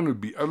 and the land would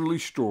be utterly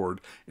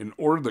stored in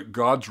order that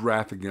God's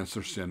wrath against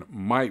their sin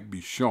might be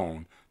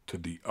shown to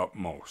the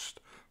utmost.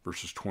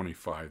 Verses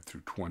 25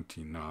 through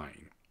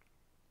 29.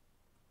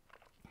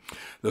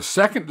 The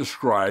second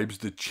describes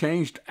the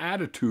changed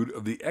attitude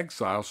of the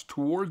exiles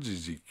towards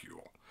Ezekiel.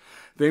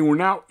 They were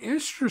now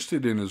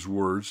interested in his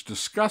words,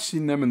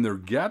 discussing them in their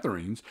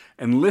gatherings,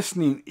 and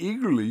listening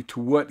eagerly to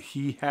what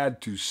he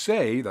had to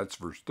say. That's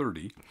verse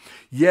 30.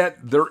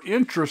 Yet their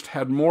interest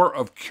had more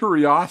of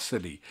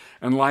curiosity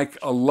and like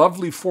a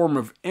lovely form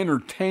of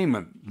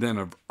entertainment than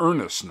of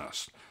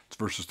earnestness. It's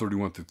verses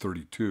 31 through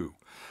 32.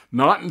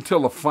 Not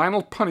until the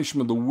final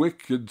punishment of the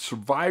wicked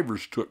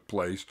survivors took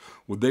place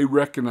would they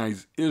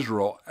recognize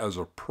Israel as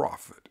a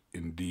prophet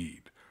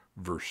indeed.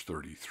 Verse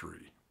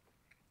 33.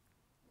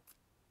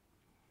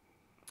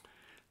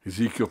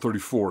 Ezekiel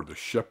 34, the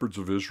shepherds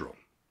of Israel.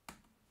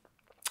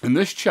 In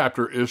this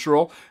chapter,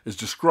 Israel is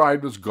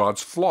described as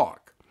God's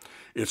flock.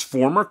 Its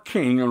former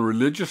king and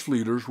religious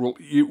leaders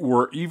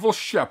were evil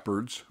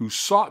shepherds who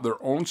sought their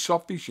own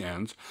selfish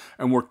ends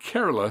and were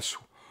careless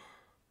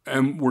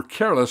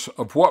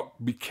of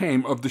what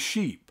became of the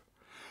sheep.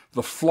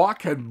 The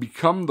flock had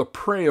become the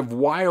prey of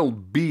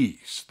wild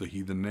beasts, the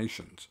heathen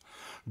nations.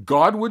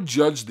 God would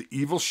judge the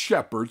evil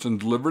shepherds and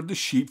deliver the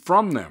sheep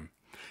from them.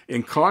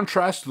 In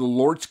contrast to the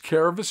Lord's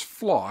care of his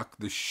flock,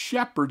 the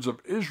shepherds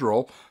of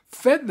Israel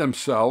fed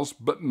themselves,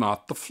 but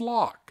not the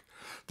flock.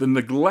 The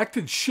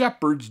neglected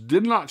shepherds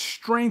did not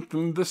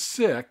strengthen the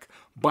sick,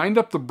 bind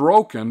up the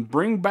broken,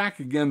 bring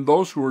back again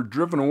those who were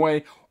driven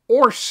away,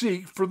 or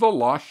seek for the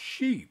lost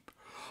sheep,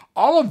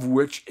 all of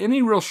which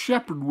any real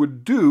shepherd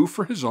would do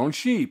for his own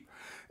sheep.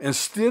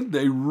 Instead,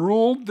 they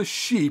ruled the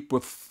sheep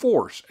with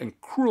force and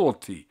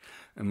cruelty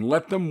and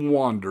let them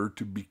wander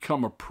to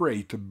become a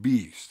prey to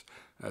beasts.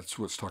 That's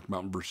what's talked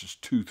about in verses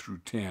 2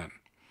 through 10.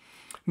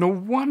 No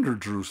wonder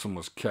Jerusalem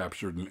was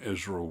captured and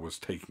Israel was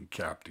taken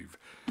captive.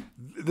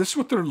 This is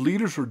what their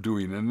leaders were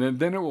doing, and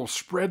then it will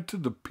spread to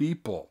the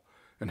people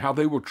and how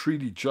they will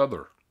treat each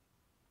other.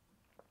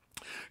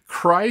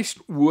 Christ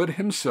would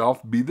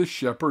himself be the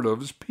shepherd of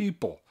his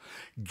people,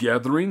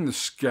 gathering the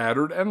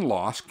scattered and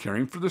lost,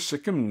 caring for the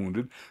sick and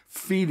wounded,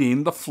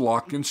 feeding the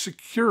flock in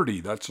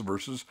security. That's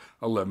verses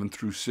 11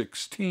 through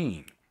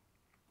 16.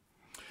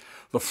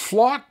 The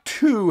flock,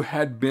 too,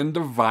 had been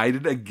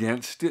divided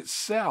against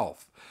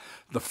itself.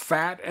 The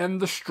fat and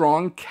the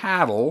strong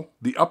cattle,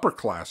 the upper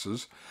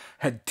classes,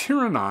 had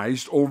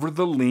tyrannized over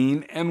the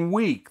lean and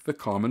weak, the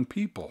common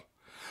people.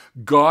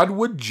 God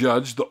would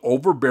judge the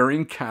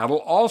overbearing cattle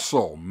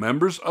also,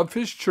 members of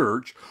his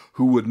church,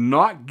 who would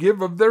not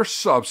give of their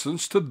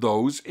substance to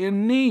those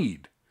in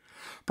need.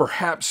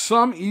 Perhaps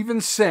some even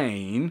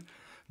saying,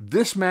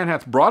 "This man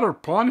has brought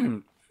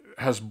upon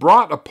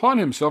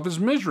himself his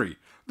misery.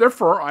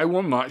 Therefore I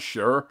will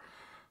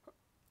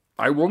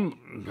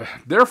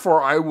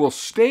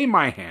stay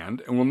my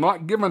hand, and will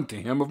not give unto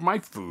him of my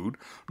food,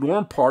 nor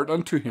impart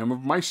unto him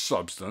of my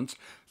substance,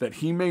 that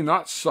he may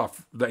not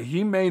suffer,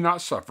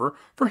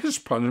 for his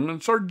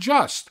punishments are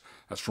just."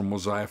 That's from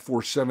Mosiah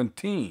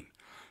 4:17.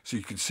 So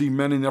you can see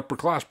men in the upper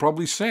class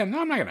probably saying, "No,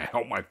 I'm not going to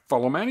help my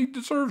fellow man. He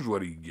deserves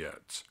what he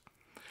gets."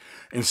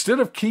 Instead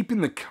of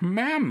keeping the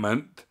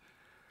commandment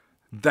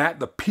that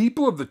the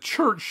people of the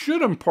church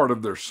should impart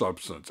of their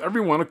substance,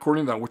 everyone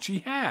according to that which he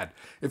had.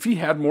 If he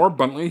had more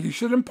abundantly, he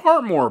should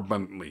impart more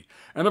abundantly.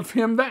 And of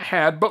him that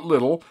had but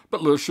little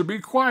should be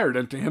required,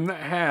 and to him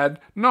that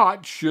had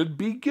not should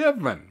be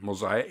given.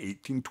 Mosiah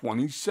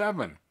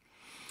 18:27.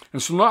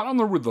 And so not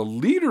only were the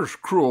leaders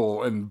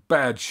cruel and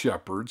bad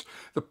shepherds,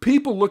 the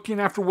people looking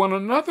after one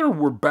another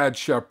were bad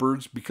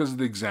shepherds because of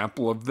the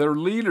example of their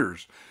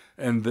leaders.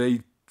 And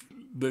the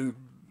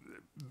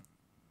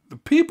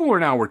people were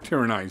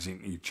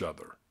tyrannizing each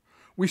other.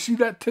 We see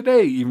that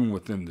today, even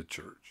within the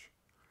church.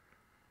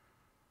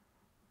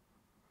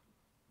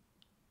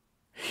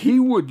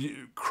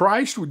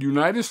 Christ would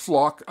unite his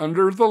flock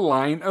under the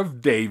line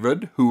of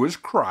David, who is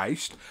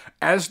Christ,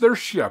 as their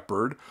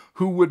shepherd,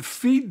 who would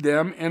feed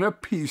them in a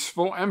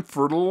peaceful and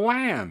fertile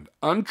land,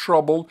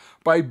 untroubled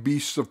by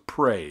beasts of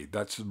prey.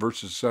 That's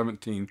verses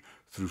 17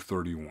 through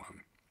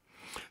 31.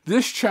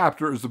 This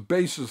chapter is the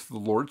basis of the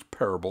Lord's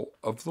parable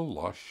of the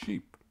lost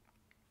sheep.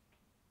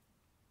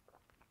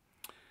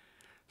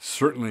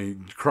 Certainly,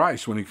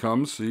 Christ, when he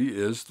comes, he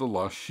is the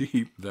lost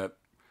sheep that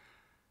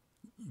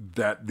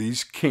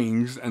these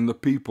kings and the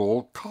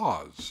people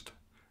caused.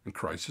 And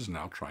Christ is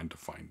now trying to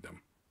find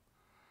them.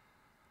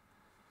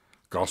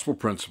 Gospel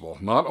principle.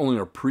 Not only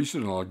are priests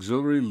and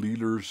auxiliary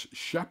leaders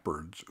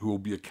shepherds who will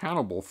be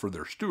accountable for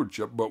their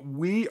stewardship, but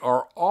we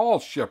are all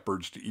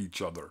shepherds to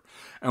each other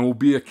and will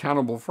be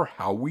accountable for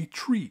how we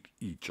treat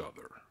each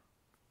other.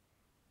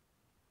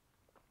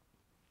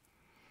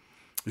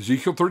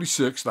 Ezekiel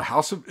 36, the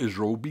house of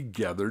Israel will be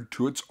gathered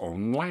to its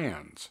own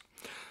lands.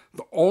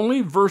 The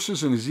only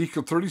verses in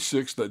Ezekiel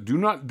 36 that do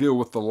not deal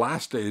with the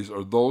last days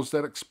are those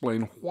that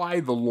explain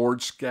why the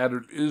Lord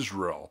scattered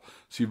Israel.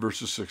 See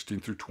verses 16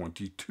 through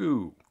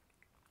 22.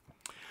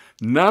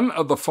 None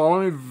of the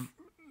following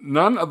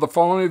None of the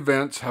following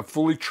events have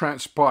fully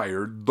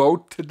transpired,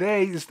 though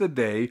today is the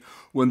day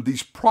when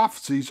these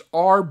prophecies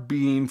are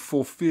being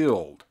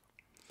fulfilled.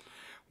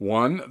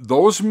 1.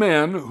 Those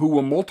men who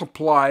will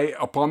multiply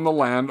upon the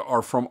land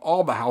are from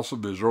all the house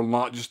of Israel,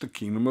 not just the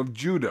kingdom of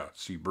Judah.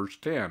 See verse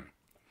 10.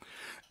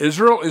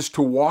 Israel is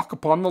to walk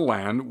upon the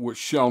land, which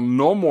shall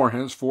no more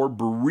henceforth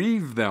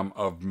bereave them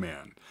of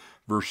men.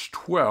 Verse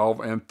 12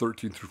 and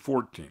 13 through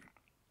 14.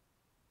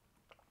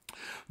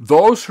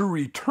 Those who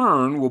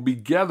return will be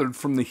gathered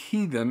from the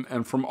heathen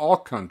and from all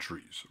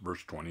countries.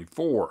 Verse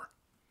 24.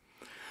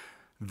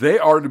 They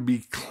are to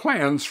be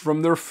cleansed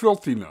from their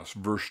filthiness.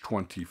 Verse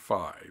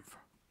 25.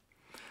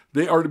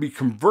 They are to be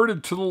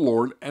converted to the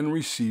Lord and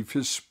receive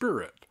his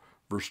Spirit.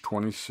 Verse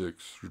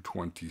 26 through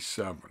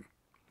 27.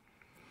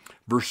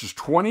 Verses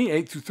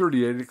 28 through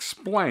 38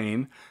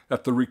 explain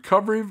that the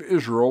recovery of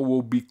Israel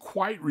will be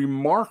quite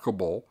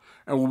remarkable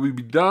and will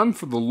be done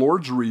for the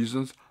Lord's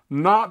reasons,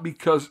 not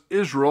because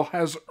Israel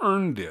has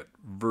earned it.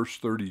 Verse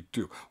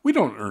 32. We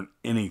don't earn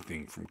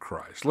anything from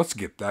Christ. Let's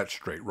get that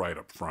straight right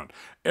up front.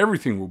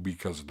 Everything will be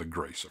because of the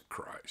grace of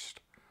Christ.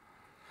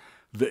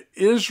 The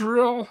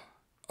Israel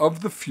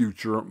of the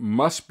future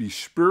must be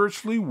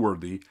spiritually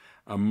worthy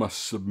and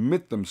must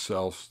submit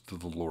themselves to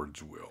the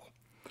Lord's will.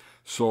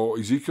 So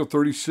Ezekiel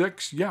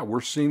 36, yeah,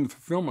 we're seeing the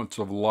fulfillments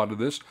of a lot of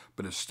this,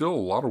 but it's still a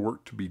lot of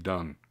work to be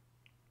done.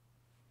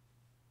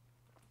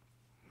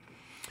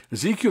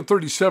 Ezekiel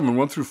 37,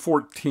 1 through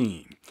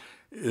 14,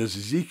 is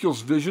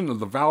Ezekiel's vision of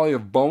the valley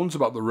of bones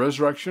about the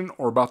resurrection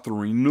or about the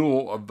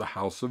renewal of the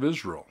house of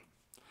Israel.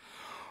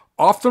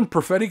 Often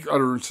prophetic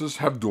utterances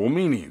have dual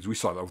meanings. We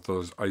saw that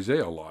with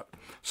Isaiah a lot.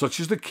 Such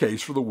is the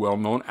case for the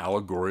well-known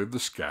allegory of the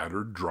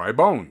scattered dry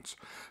bones.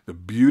 The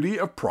beauty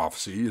of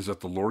prophecy is that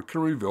the Lord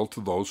can reveal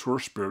to those who are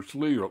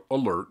spiritually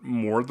alert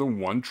more than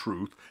one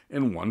truth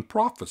in one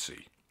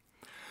prophecy.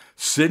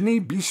 Sidney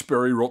B.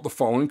 Sperry wrote the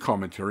following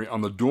commentary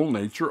on the dual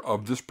nature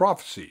of this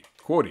prophecy,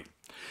 quoting,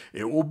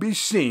 "It will be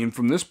seen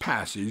from this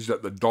passage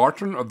that the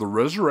doctrine of the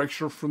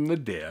resurrection from the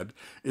dead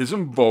is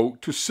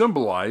invoked to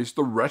symbolize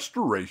the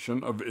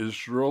restoration of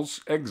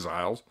Israel's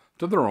exiles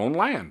to their own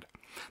land.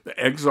 The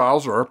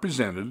exiles are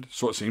represented,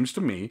 so it seems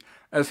to me,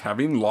 as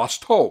having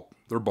lost hope,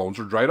 their bones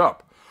are dried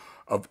up,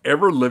 of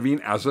ever living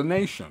as a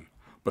nation.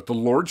 But the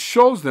Lord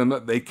shows them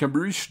that they can be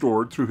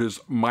restored through his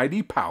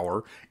mighty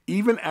power,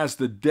 even as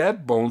the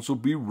dead bones will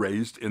be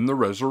raised in the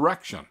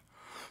resurrection.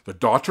 The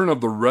doctrine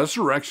of the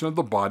resurrection of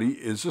the body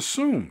is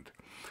assumed.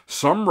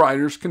 Some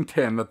writers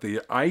contend that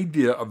the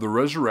idea of the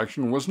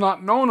resurrection was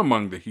not known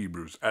among the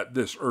Hebrews at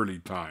this early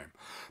time.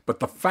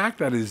 But the fact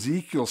that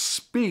Ezekiel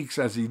speaks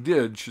as he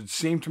did should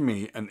seem to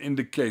me an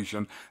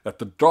indication that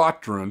the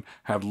doctrine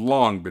had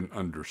long been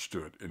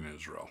understood in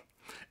Israel.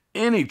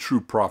 Any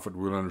true prophet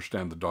would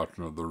understand the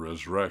doctrine of the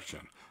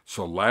resurrection,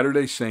 so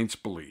Latter-day Saints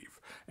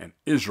believe, and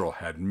Israel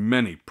had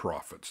many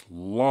prophets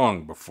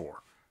long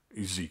before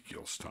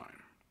Ezekiel's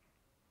time.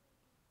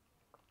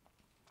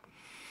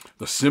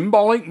 The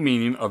symbolic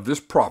meaning of this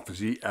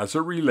prophecy as it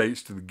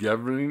relates to the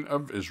gathering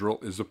of Israel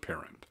is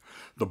apparent.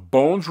 The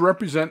bones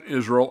represent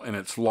Israel in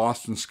its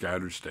lost and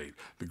scattered state.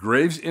 The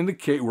graves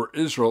indicate where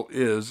Israel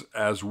is,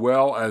 as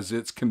well as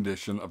its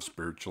condition of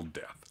spiritual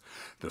death.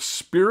 The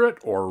spirit,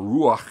 or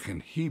ruach in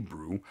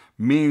Hebrew,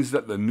 means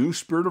that the new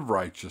spirit of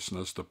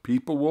righteousness the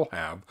people will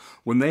have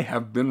when they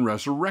have been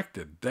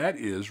resurrected, that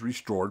is,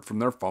 restored from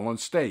their fallen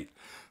state.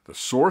 The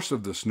source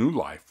of this new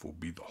life will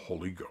be the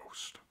Holy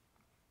Ghost.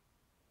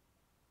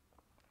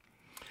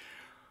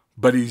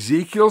 But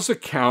Ezekiel's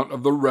account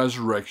of the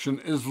resurrection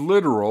is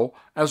literal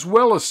as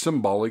well as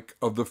symbolic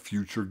of the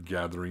future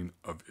gathering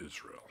of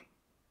Israel.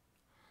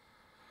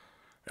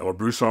 Elder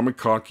Bruce R.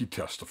 McConkie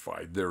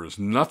testified, "There is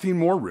nothing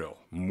more real,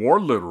 more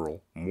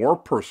literal, more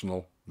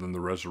personal than the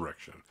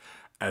resurrection,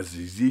 as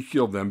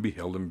Ezekiel then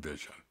beheld in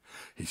vision.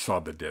 He saw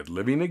the dead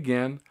living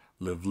again,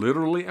 live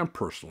literally and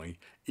personally,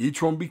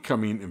 each one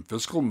becoming in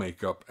physical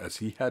makeup as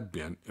he had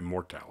been in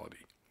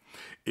mortality.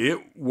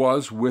 It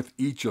was with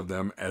each of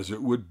them as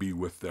it would be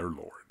with their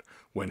Lord,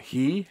 when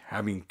he,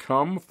 having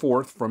come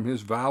forth from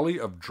his valley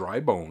of dry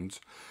bones,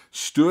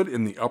 stood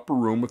in the upper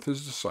room with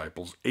his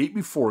disciples, ate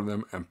before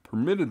them, and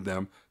permitted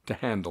them to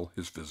handle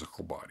his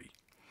physical body.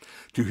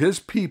 To his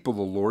people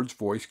the Lord's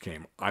voice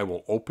came, 'I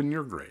will open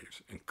your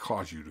graves and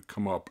cause you to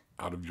come up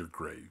out of your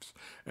graves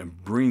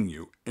and bring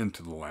you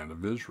into the land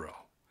of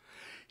Israel.'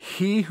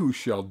 He who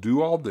shall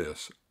do all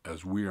this,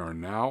 as we are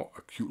now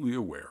acutely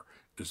aware,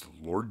 is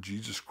the Lord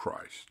Jesus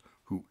Christ,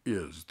 who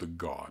is the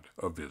God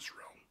of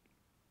Israel."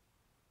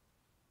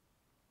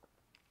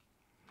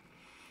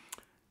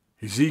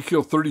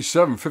 Ezekiel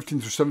 37,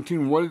 15 through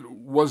 17, what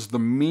was the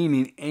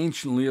meaning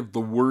anciently of the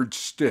word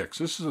sticks?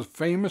 This is a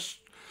famous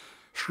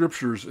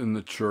scriptures in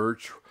the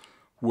church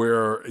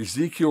where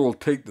Ezekiel will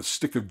take the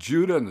stick of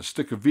Judah and the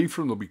stick of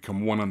Ephraim, they'll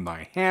become one in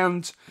thy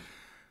hands.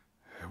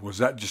 Was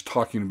that just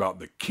talking about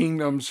the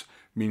kingdoms,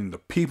 meaning the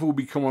people will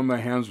become one in thy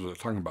hands? Was it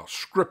talking about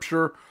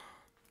scripture?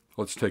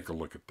 Let's take a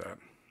look at that.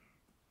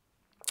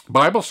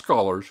 Bible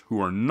scholars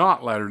who are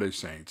not Latter-day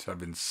Saints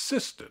have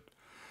insisted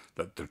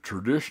that the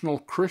traditional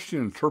Christian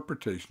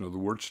interpretation of the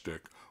word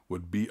stick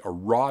would be a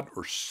rod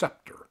or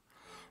scepter,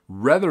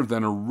 rather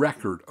than a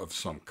record of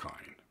some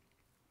kind.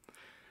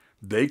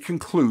 They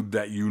conclude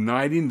that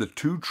uniting the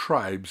two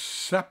tribes'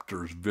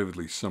 scepters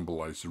vividly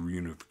symbolize the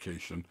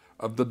reunification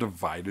of the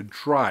divided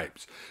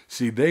tribes.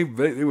 See, they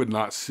would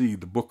not see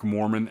the Book of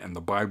Mormon and the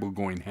Bible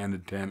going hand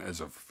in hand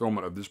as a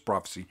fulfillment of this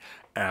prophecy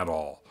at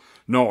all.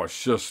 No,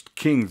 it's just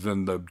kings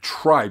and the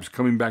tribes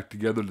coming back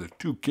together, the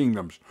two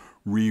kingdoms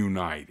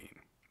reuniting.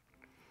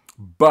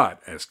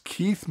 But as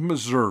Keith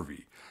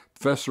Meservey,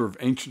 professor of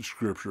ancient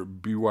scripture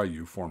at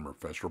BYU, former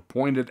professor,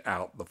 pointed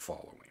out the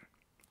following.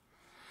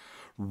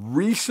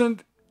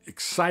 Recent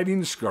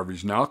exciting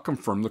discoveries now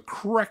confirm the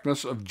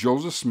correctness of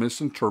Joseph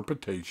Smith's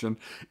interpretation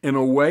in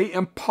a way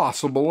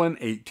impossible in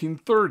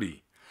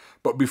 1830.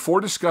 But before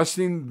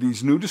discussing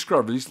these new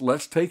discoveries,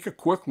 let's take a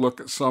quick look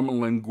at some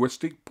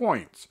linguistic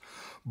points.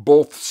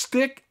 Both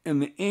stick in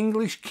the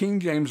English King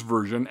James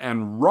Version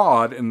and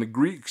rod in the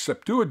Greek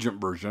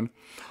Septuagint Version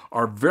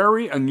are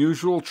very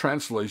unusual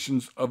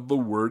translations of the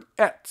word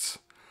etz,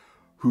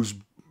 whose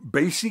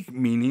basic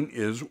meaning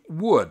is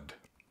wood.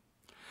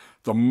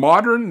 The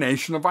modern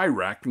nation of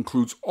Iraq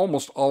includes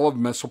almost all of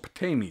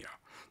Mesopotamia,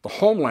 the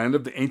homeland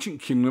of the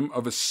ancient kingdom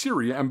of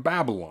Assyria and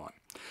Babylon.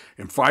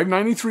 In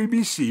 593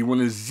 BC,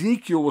 when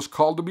Ezekiel was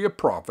called to be a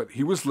prophet,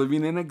 he was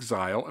living in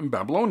exile in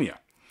Babylonia.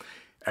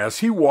 As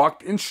he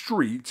walked in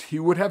streets, he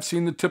would have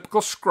seen the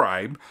typical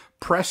scribe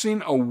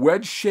pressing a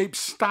wedge-shaped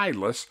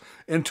stylus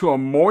into a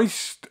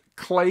moist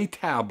clay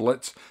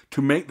tablets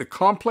to make the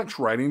complex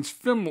writings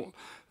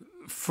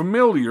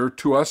familiar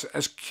to us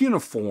as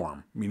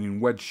cuneiform, meaning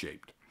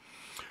wedge-shaped.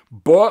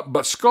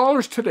 But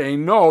scholars today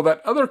know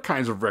that other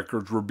kinds of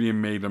records were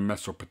being made in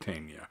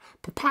Mesopotamia: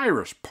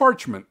 papyrus,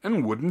 parchment,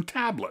 and wooden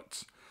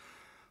tablets.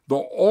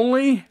 Though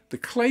only the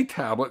clay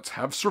tablets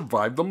have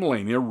survived the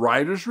millennia,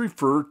 writers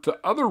refer to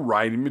other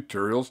writing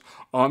materials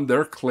on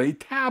their clay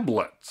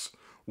tablets.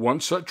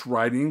 One such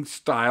writing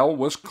style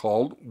was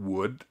called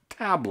wood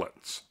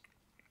tablets.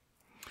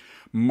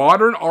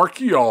 Modern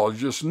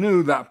archaeologists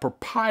knew that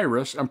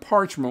papyrus and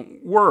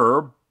parchment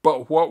were,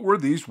 but what were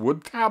these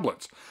wood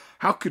tablets?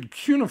 How could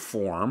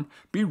cuneiform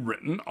be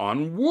written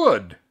on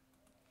wood?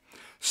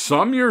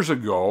 Some years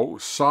ago,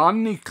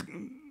 San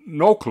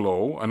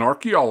Nicolo, an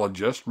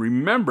archaeologist,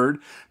 remembered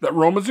that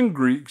Romans and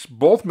Greeks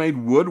both made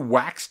wood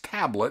wax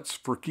tablets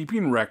for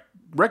keeping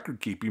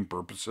record-keeping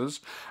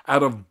purposes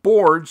out of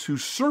boards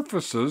whose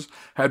surfaces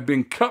had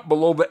been cut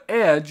below the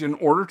edge in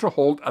order to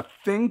hold a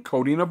thin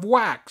coating of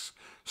wax.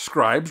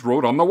 Scribes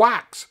wrote on the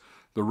wax.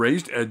 The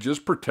raised edges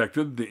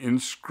protected the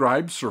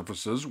inscribed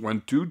surfaces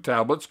when two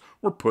tablets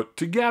were put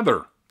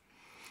together.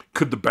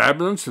 Could the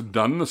Babylonians have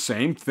done the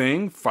same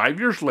thing? 5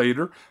 years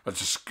later, a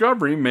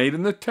discovery made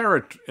in the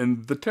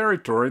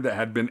territory that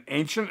had been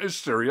ancient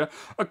Assyria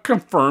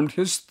confirmed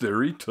his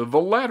theory to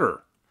the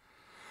letter.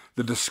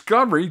 The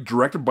discovery,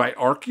 directed by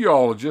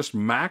archaeologist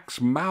Max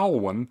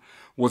Malwin,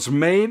 was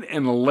made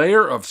in a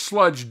layer of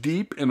sludge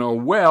deep in a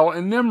well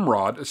in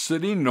Nimrod, a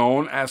city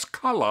known as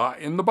Kala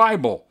in the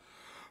Bible.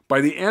 By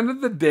the end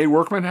of the day,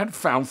 workmen had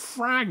found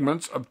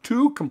fragments of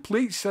two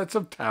complete sets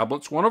of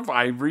tablets, one of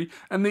ivory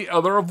and the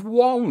other of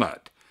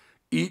walnut,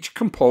 each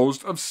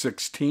composed of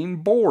 16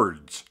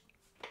 boards.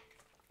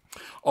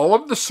 All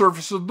of the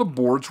surfaces of the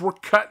boards were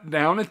cut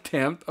down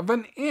 1/10 of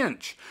an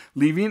inch,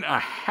 leaving a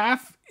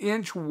 1/2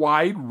 inch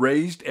wide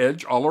raised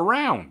edge all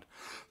around.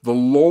 The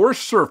lower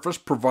surface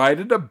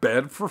provided a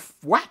bed for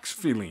wax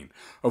filling,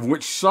 of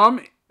which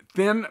some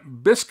thin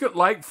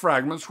biscuit-like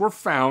fragments were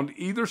found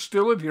either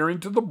still adhering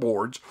to the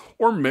boards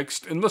or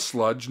mixed in the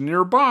sludge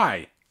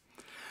nearby.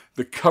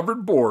 The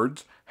covered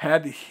boards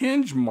had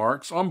hinge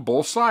marks on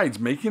both sides,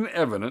 making it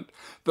evident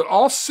that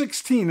all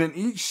 16 in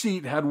each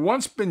seat had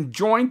once been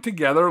joined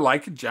together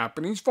like a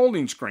Japanese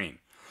folding screen.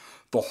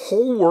 The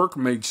whole work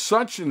made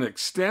such an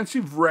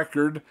extensive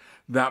record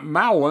that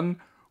Malwin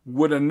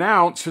would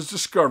announce his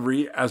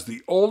discovery as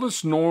the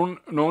oldest known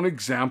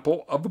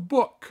example of a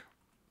book.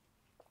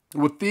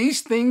 With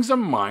these things in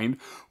mind,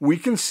 we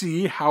can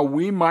see how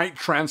we might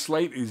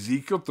translate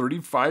Ezekiel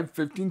 35,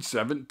 15,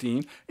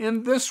 17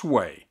 in this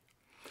way.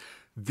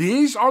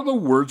 These are the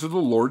words of the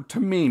Lord to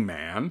me,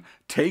 man.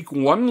 Take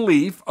one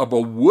leaf of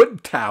a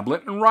wood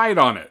tablet and write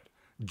on it,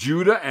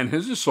 Judah and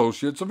his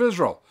associates of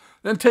Israel.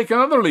 Then take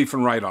another leaf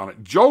and write on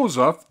it,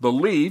 Joseph, the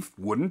leaf,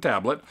 wooden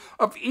tablet,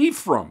 of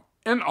Ephraim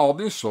and all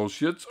the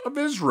associates of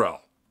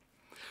Israel.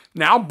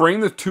 Now bring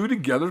the two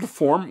together to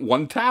form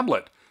one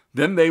tablet.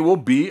 Then they will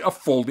be a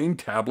folding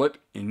tablet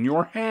in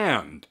your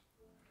hand.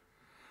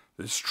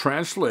 This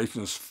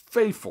translation is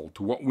faithful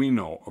to what we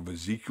know of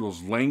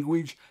Ezekiel's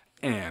language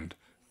and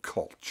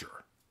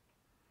culture.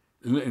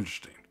 Isn't it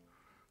interesting?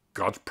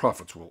 God's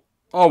prophets will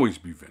always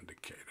be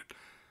vindicated.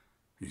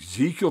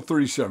 Ezekiel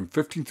 37,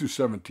 15 through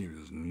 17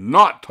 is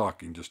not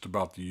talking just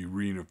about the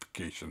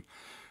reunification,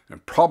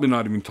 and probably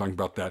not even talking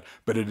about that,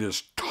 but it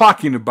is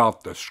talking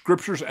about the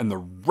scriptures and the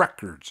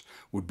records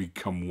would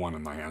become one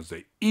in thy hands.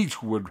 They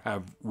each would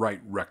have right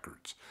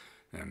records.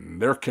 And in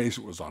their case,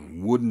 it was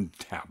on wooden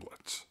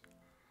tablets.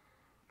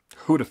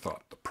 Who'd have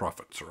thought the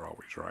prophets are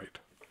always right?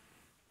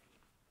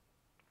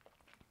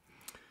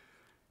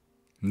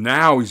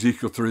 Now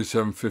Ezekiel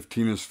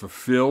 37:15 is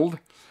fulfilled.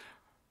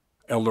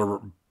 Elder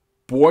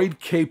Boyd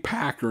K.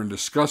 Packer, in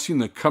discussing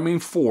the coming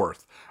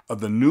forth of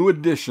the new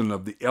edition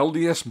of the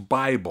LDS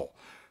Bible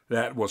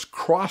that was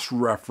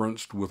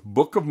cross-referenced with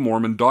Book of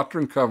Mormon,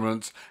 Doctrine and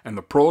Covenants, and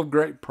the Pearl of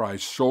Great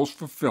Price, shows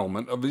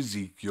fulfillment of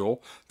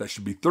Ezekiel, that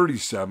should be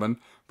 37,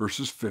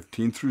 verses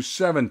 15 through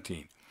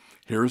 17.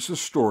 Here is the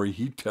story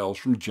he tells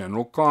from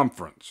General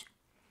Conference.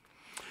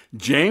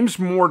 James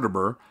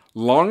Mortimer,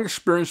 long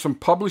experienced in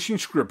publishing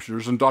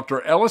scriptures, and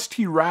Dr. Ellis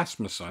T.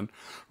 Rasmussen,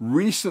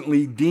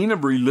 recently Dean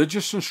of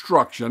Religious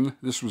Instruction,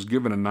 this was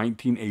given in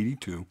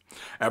 1982,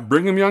 at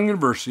Brigham Young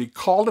University,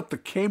 called it the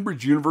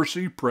Cambridge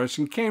University Press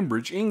in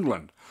Cambridge,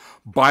 England.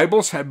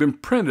 Bibles had been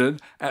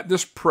printed at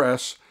this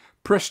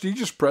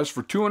prestigious press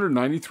for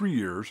 293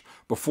 years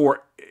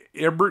before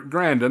Herbert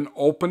Grandin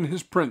opened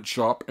his print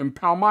shop in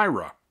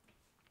Palmyra.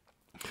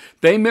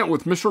 They met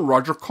with Mr.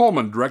 Roger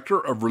Coleman, Director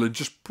of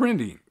Religious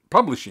Publishing,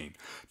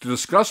 to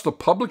discuss the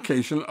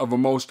publication of a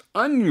most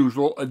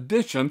unusual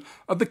edition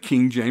of the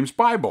King James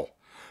Bible.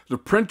 The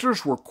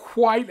printers were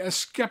quite as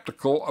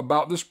skeptical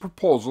about this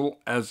proposal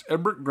as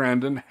Herbert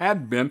Grandin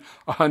had been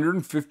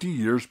 150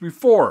 years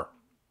before.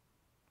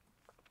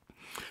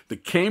 The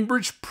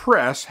Cambridge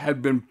Press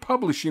had been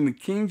publishing the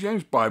King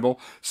James Bible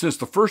since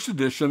the first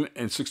edition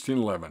in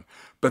 1611,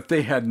 but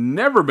they had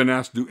never been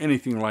asked to do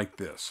anything like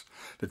this.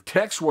 The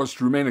text was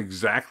to remain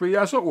exactly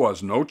as it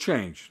was, no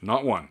change,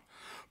 not one.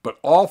 But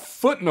all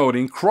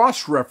footnoting,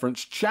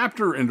 cross-reference,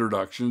 chapter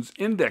introductions,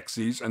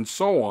 indexes, and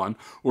so on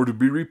were to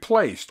be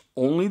replaced.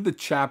 Only the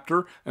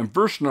chapter and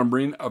verse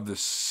numbering of the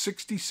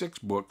 66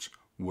 books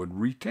would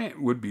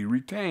be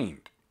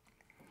retained.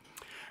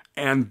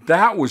 And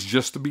that was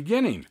just the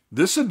beginning.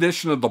 This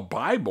edition of the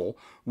Bible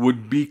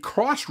would be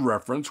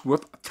cross-referenced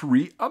with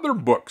 3 other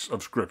books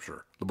of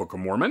Scripture: the Book of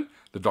Mormon,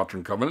 the Doctrine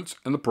and Covenants,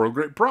 and the Pearl of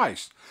Great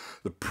Price.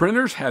 The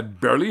printers had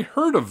barely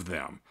heard of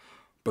them,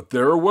 but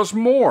there was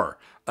more.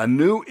 A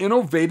new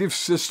innovative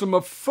system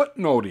of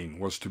footnoting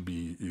was to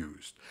be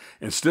used.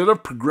 Instead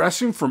of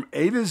progressing from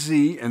A to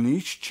Z in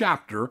each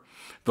chapter,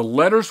 the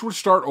letters would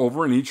start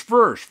over in each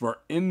verse, for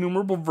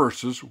innumerable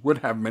verses would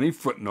have many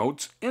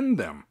footnotes in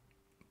them.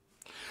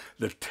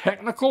 The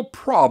technical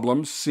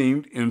problems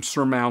seemed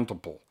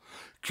insurmountable.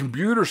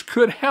 Computers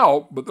could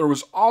help, but there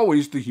was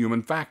always the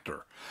human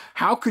factor.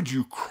 How could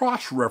you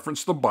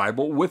cross-reference the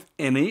Bible with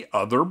any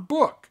other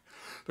book?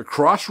 To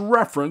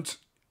cross-reference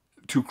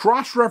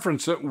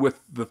it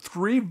with the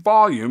 3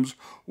 volumes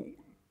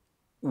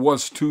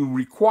was to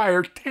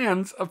require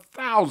tens of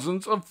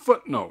thousands of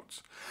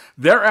footnotes.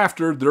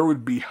 Thereafter, there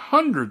would be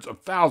hundreds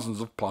of thousands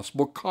of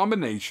possible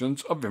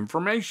combinations of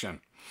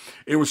information.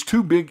 It was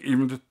too big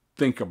even to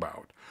think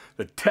about.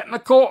 The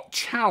technical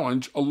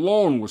challenge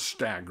alone was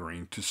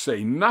staggering, to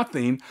say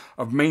nothing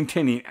of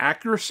maintaining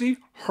accuracy,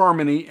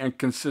 harmony, and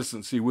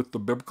consistency with the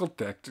biblical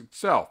text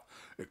itself.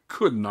 It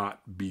could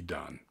not be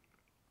done.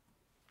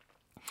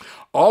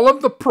 All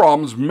of the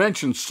problems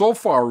mentioned so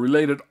far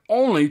related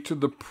only to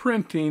the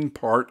printing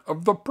part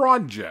of the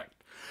project.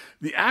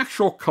 The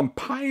actual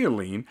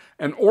compiling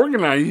and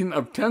organizing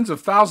of tens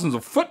of thousands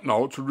of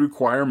footnotes would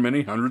require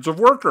many hundreds of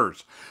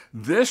workers.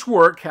 This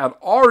work had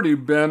already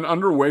been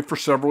underway for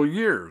several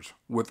years.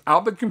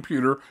 Without the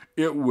computer,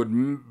 it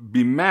would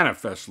be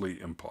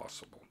manifestly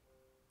impossible.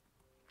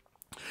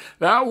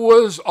 That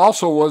was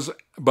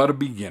but a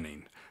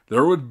beginning.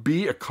 There would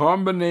be a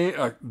combined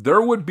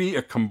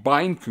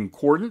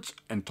concordance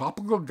and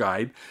topical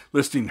guide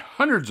listing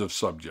hundreds of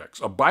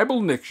subjects, a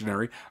Bible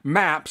dictionary,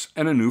 maps,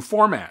 and a new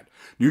format.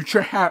 New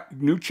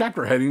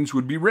chapter headings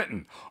would be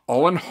written,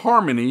 all in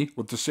harmony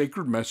with the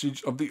sacred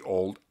message of the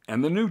Old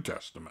and the New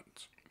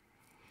Testaments.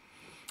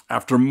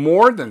 After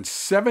more than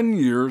 7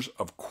 years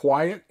of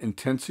quiet,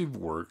 intensive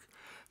work,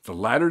 the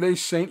Latter-day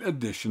Saint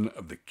edition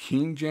of the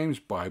King James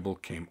Bible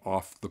came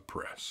off the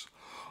press.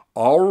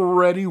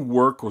 Already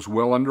work was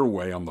well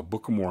underway on the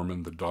Book of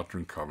Mormon, the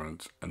Doctrine and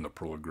Covenants, and the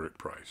Pearl of Great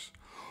Price.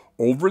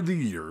 Over the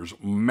years,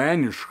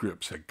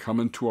 manuscripts had come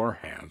into our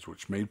hands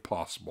which made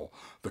possible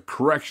the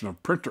correction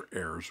of printer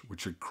errors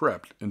which had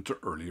crept into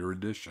earlier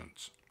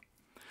editions.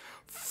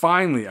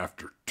 Finally,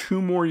 after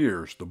 2 more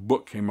years, the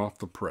book came off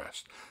the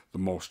press, the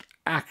most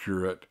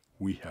accurate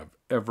we have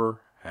ever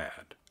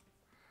had.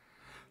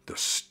 The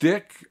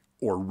stick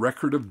or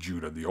record of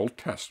Judah, the Old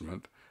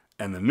Testament,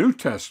 and the New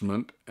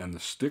Testament, and the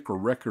stick or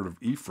record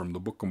of Ephraim, the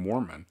Book of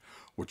Mormon,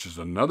 which is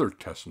another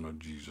testament of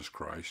Jesus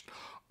Christ,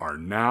 are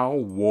now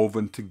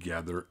woven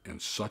together in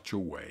such a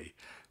way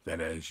that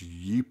as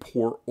ye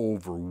pore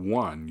over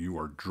one, you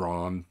are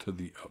drawn to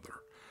the other.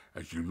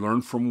 As you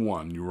learn from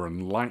one, you are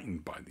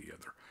enlightened by the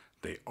other.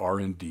 They are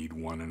indeed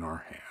one in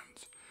our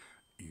hands.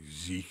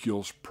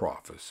 Ezekiel's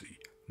prophecy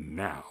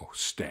now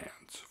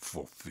stands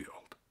fulfilled.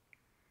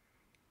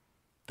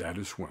 That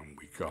is when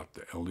we got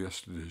the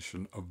earliest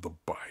edition of the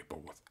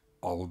Bible with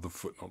all of the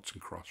footnotes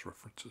and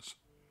cross-references.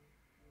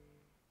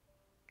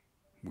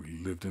 We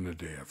lived in a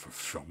day of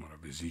fulfillment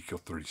of Ezekiel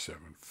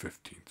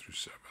 37:15 through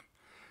 7.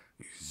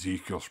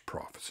 Ezekiel's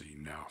prophecy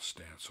now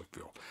stands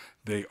fulfilled.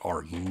 They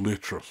are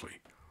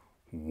literally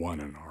one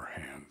in our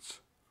hands.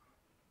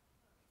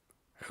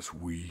 As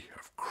we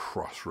have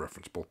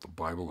cross-referenced both the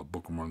Bible, the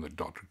Book of Mormon, the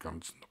Doctrine and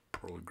Covenants, and the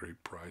Pearl of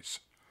Great Price,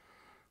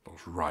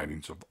 those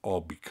writings have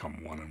all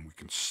become one, and we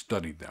can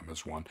study them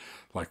as one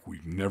like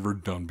we've never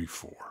done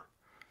before.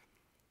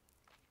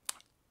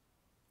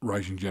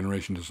 Rising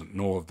generation doesn't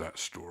know of that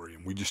story,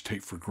 and we just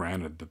take for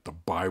granted that the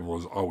Bible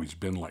has always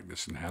been like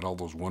this and had all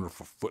those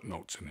wonderful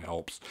footnotes and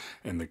helps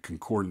and the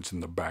concordance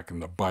in the back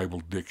and the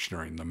Bible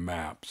dictionary and the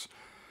maps.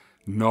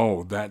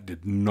 No, that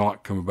did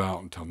not come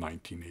about until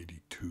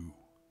 1982.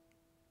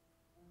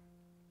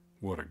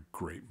 What a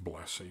great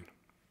blessing.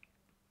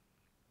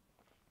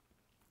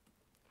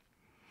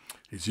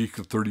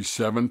 Ezekiel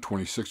 37,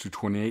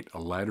 26-28,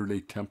 a Latter-day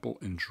Temple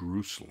in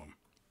Jerusalem.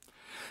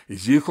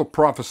 Ezekiel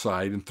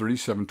prophesied in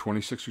 37,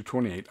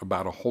 26-28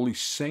 about a holy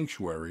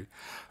sanctuary,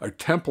 a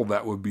temple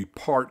that would be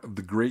part of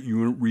the great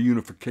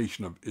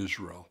reunification of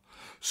Israel.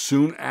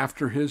 Soon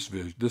after this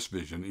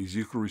vision,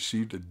 Ezekiel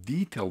received a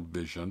detailed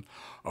vision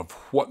of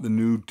what the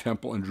new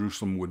temple in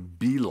Jerusalem would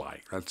be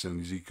like. That's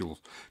in Ezekiel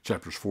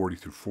chapters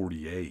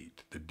 40-48,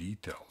 the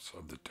details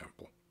of the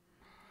temple.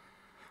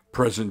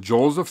 President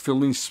Joseph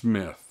Fielding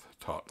Smith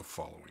taught the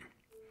following.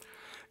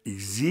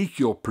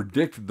 Ezekiel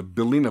predicted the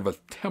building of a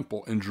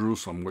temple in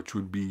Jerusalem, which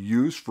would be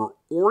used for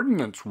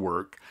ordinance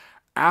work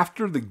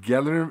after the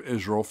gathering of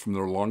Israel from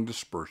their long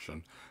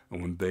dispersion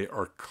and when they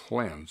are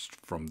cleansed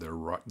from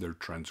their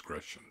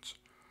transgressions.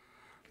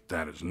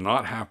 That has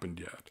not happened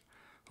yet.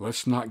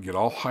 Let's not get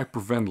all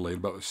hyperventilated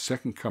about the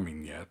second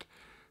coming yet.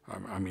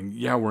 I mean,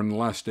 yeah, we're in the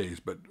last days,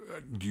 but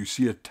do you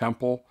see a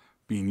temple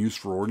being used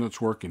for ordinance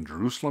work in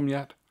Jerusalem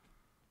yet?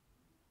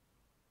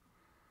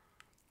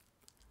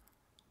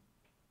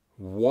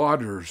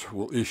 Waters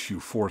will issue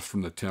forth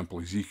from the temple,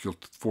 Ezekiel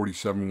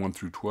 47,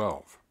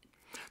 1-12.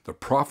 The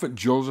prophet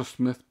Joseph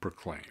Smith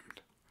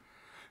proclaimed,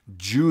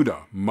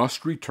 Judah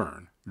must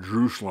return,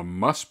 Jerusalem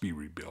must be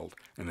rebuilt,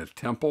 and the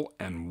temple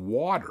and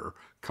water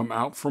come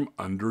out from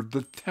under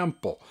the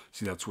temple.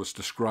 See, that's what's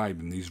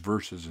described in these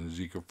verses in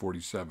Ezekiel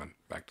 47.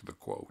 Back to the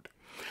quote.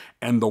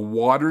 And the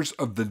waters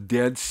of the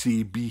Dead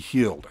Sea be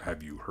healed.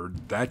 Have you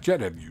heard that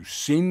yet? Have you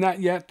seen that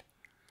yet?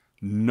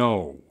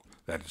 No,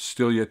 that is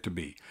still yet to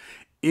be.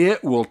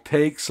 It will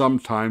take some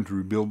time to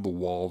rebuild the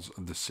walls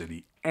of the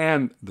city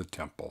and the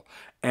temple,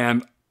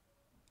 and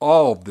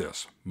all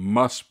this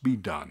must be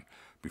done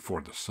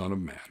before the Son of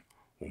Man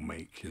will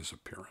make his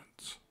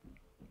appearance.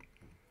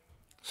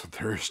 So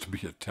there is to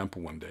be a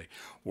temple one day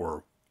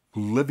where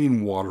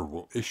living water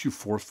will issue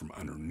forth from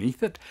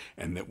underneath it,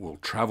 and that will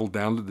travel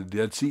down to the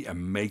Dead Sea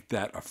and make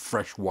that a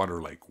fresh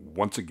water lake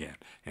once again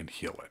and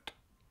heal it.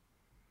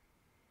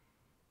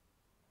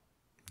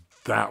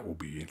 That will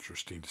be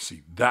interesting to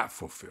see that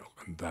fulfilled,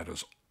 and that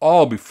is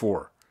all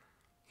before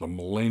the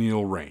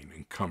millennial reign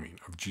and coming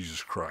of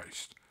Jesus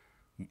Christ,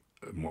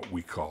 and what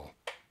we call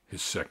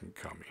his second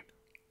coming.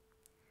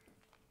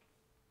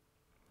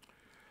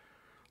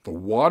 The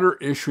water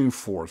issuing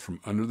forth from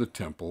under the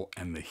temple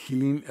and the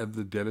healing of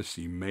the Dead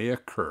Sea may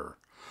occur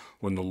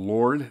when the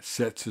Lord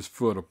sets his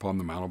foot upon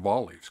the Mount of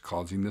Olives,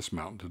 causing this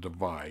mountain to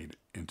divide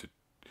into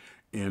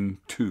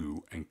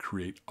and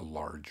create a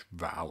large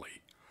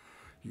valley.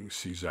 You can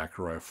see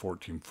Zechariah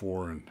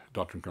 14:4 and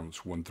Doctrine and Covenants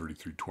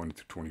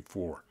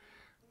 133:20-24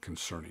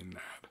 concerning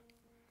that.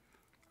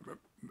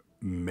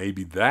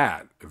 Maybe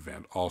that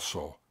event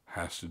also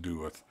has to do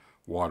with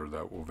water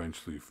that will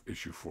eventually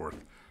issue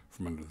forth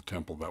from under the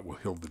temple that will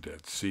heal the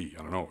Dead Sea.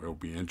 I don't know. It'll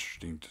be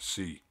interesting to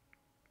see.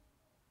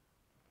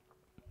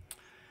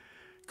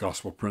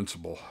 Gospel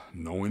principle.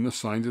 Knowing the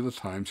signs of the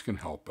times can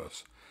help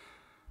us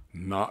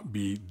not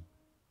be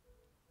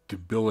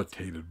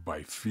debilitated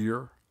by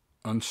fear,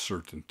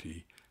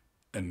 uncertainty,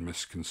 and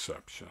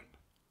misconception.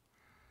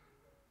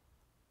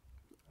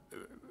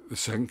 The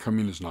second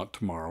coming is not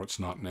tomorrow, it's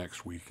not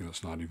next week, and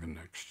it's not even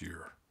next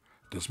year.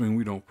 It doesn't mean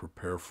we don't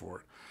prepare for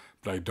it,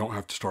 but I don't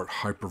have to start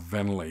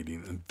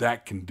hyperventilating, and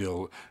that can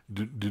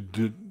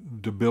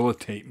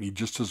debilitate me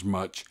just as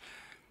much,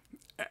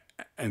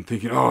 and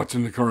thinking, oh, it's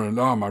in the current,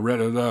 oh, I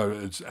read it,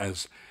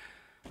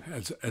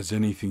 as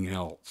anything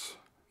else.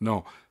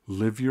 No,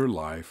 live your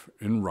life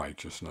in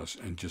righteousness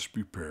and just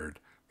be prepared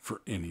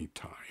for any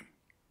time.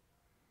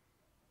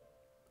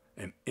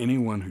 And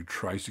anyone who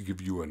tries to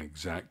give you an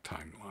exact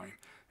timeline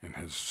and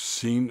has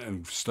seen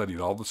and studied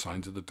all the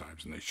signs of the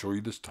times, and they show you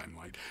this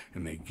timeline,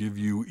 and they give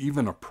you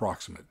even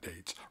approximate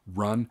dates,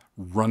 run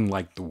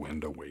like the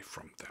wind away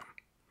from them.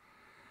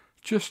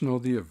 Just know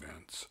the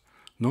events,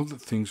 know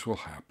that things will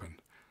happen,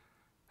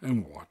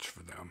 and watch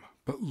for them,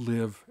 but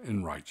live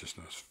in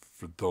righteousness,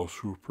 for those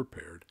who are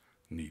prepared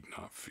need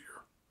not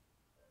fear.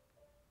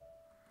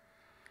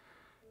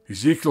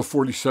 Ezekiel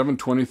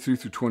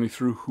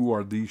 47:23-23, who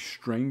are these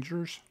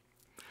strangers?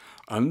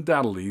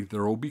 Undoubtedly,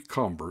 there will be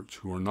converts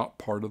who are not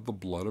part of the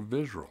blood of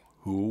Israel,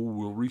 who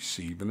will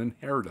receive an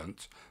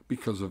inheritance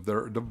because of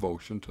their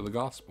devotion to the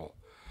gospel.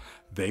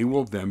 They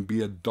will then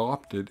be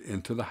adopted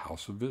into the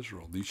house of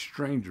Israel. These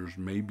strangers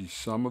may be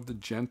some of the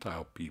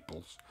Gentile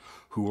peoples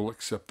who will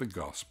accept the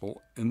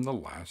gospel in the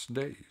last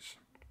days.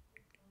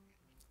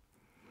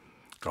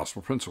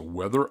 Gospel principle: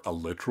 whether a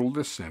literal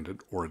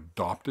descendant or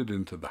adopted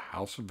into the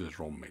house of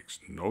Israel makes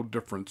no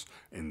difference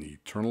in the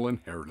eternal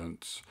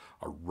inheritance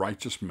a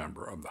righteous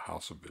member of the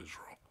house of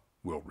Israel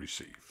will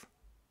receive.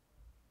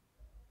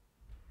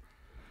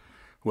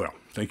 Well,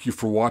 thank you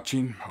for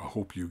watching. I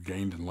hope you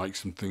gained and liked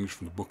some things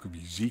from the book of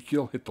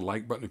Ezekiel. Hit the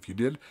like button if you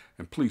did,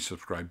 and please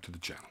subscribe to the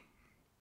channel.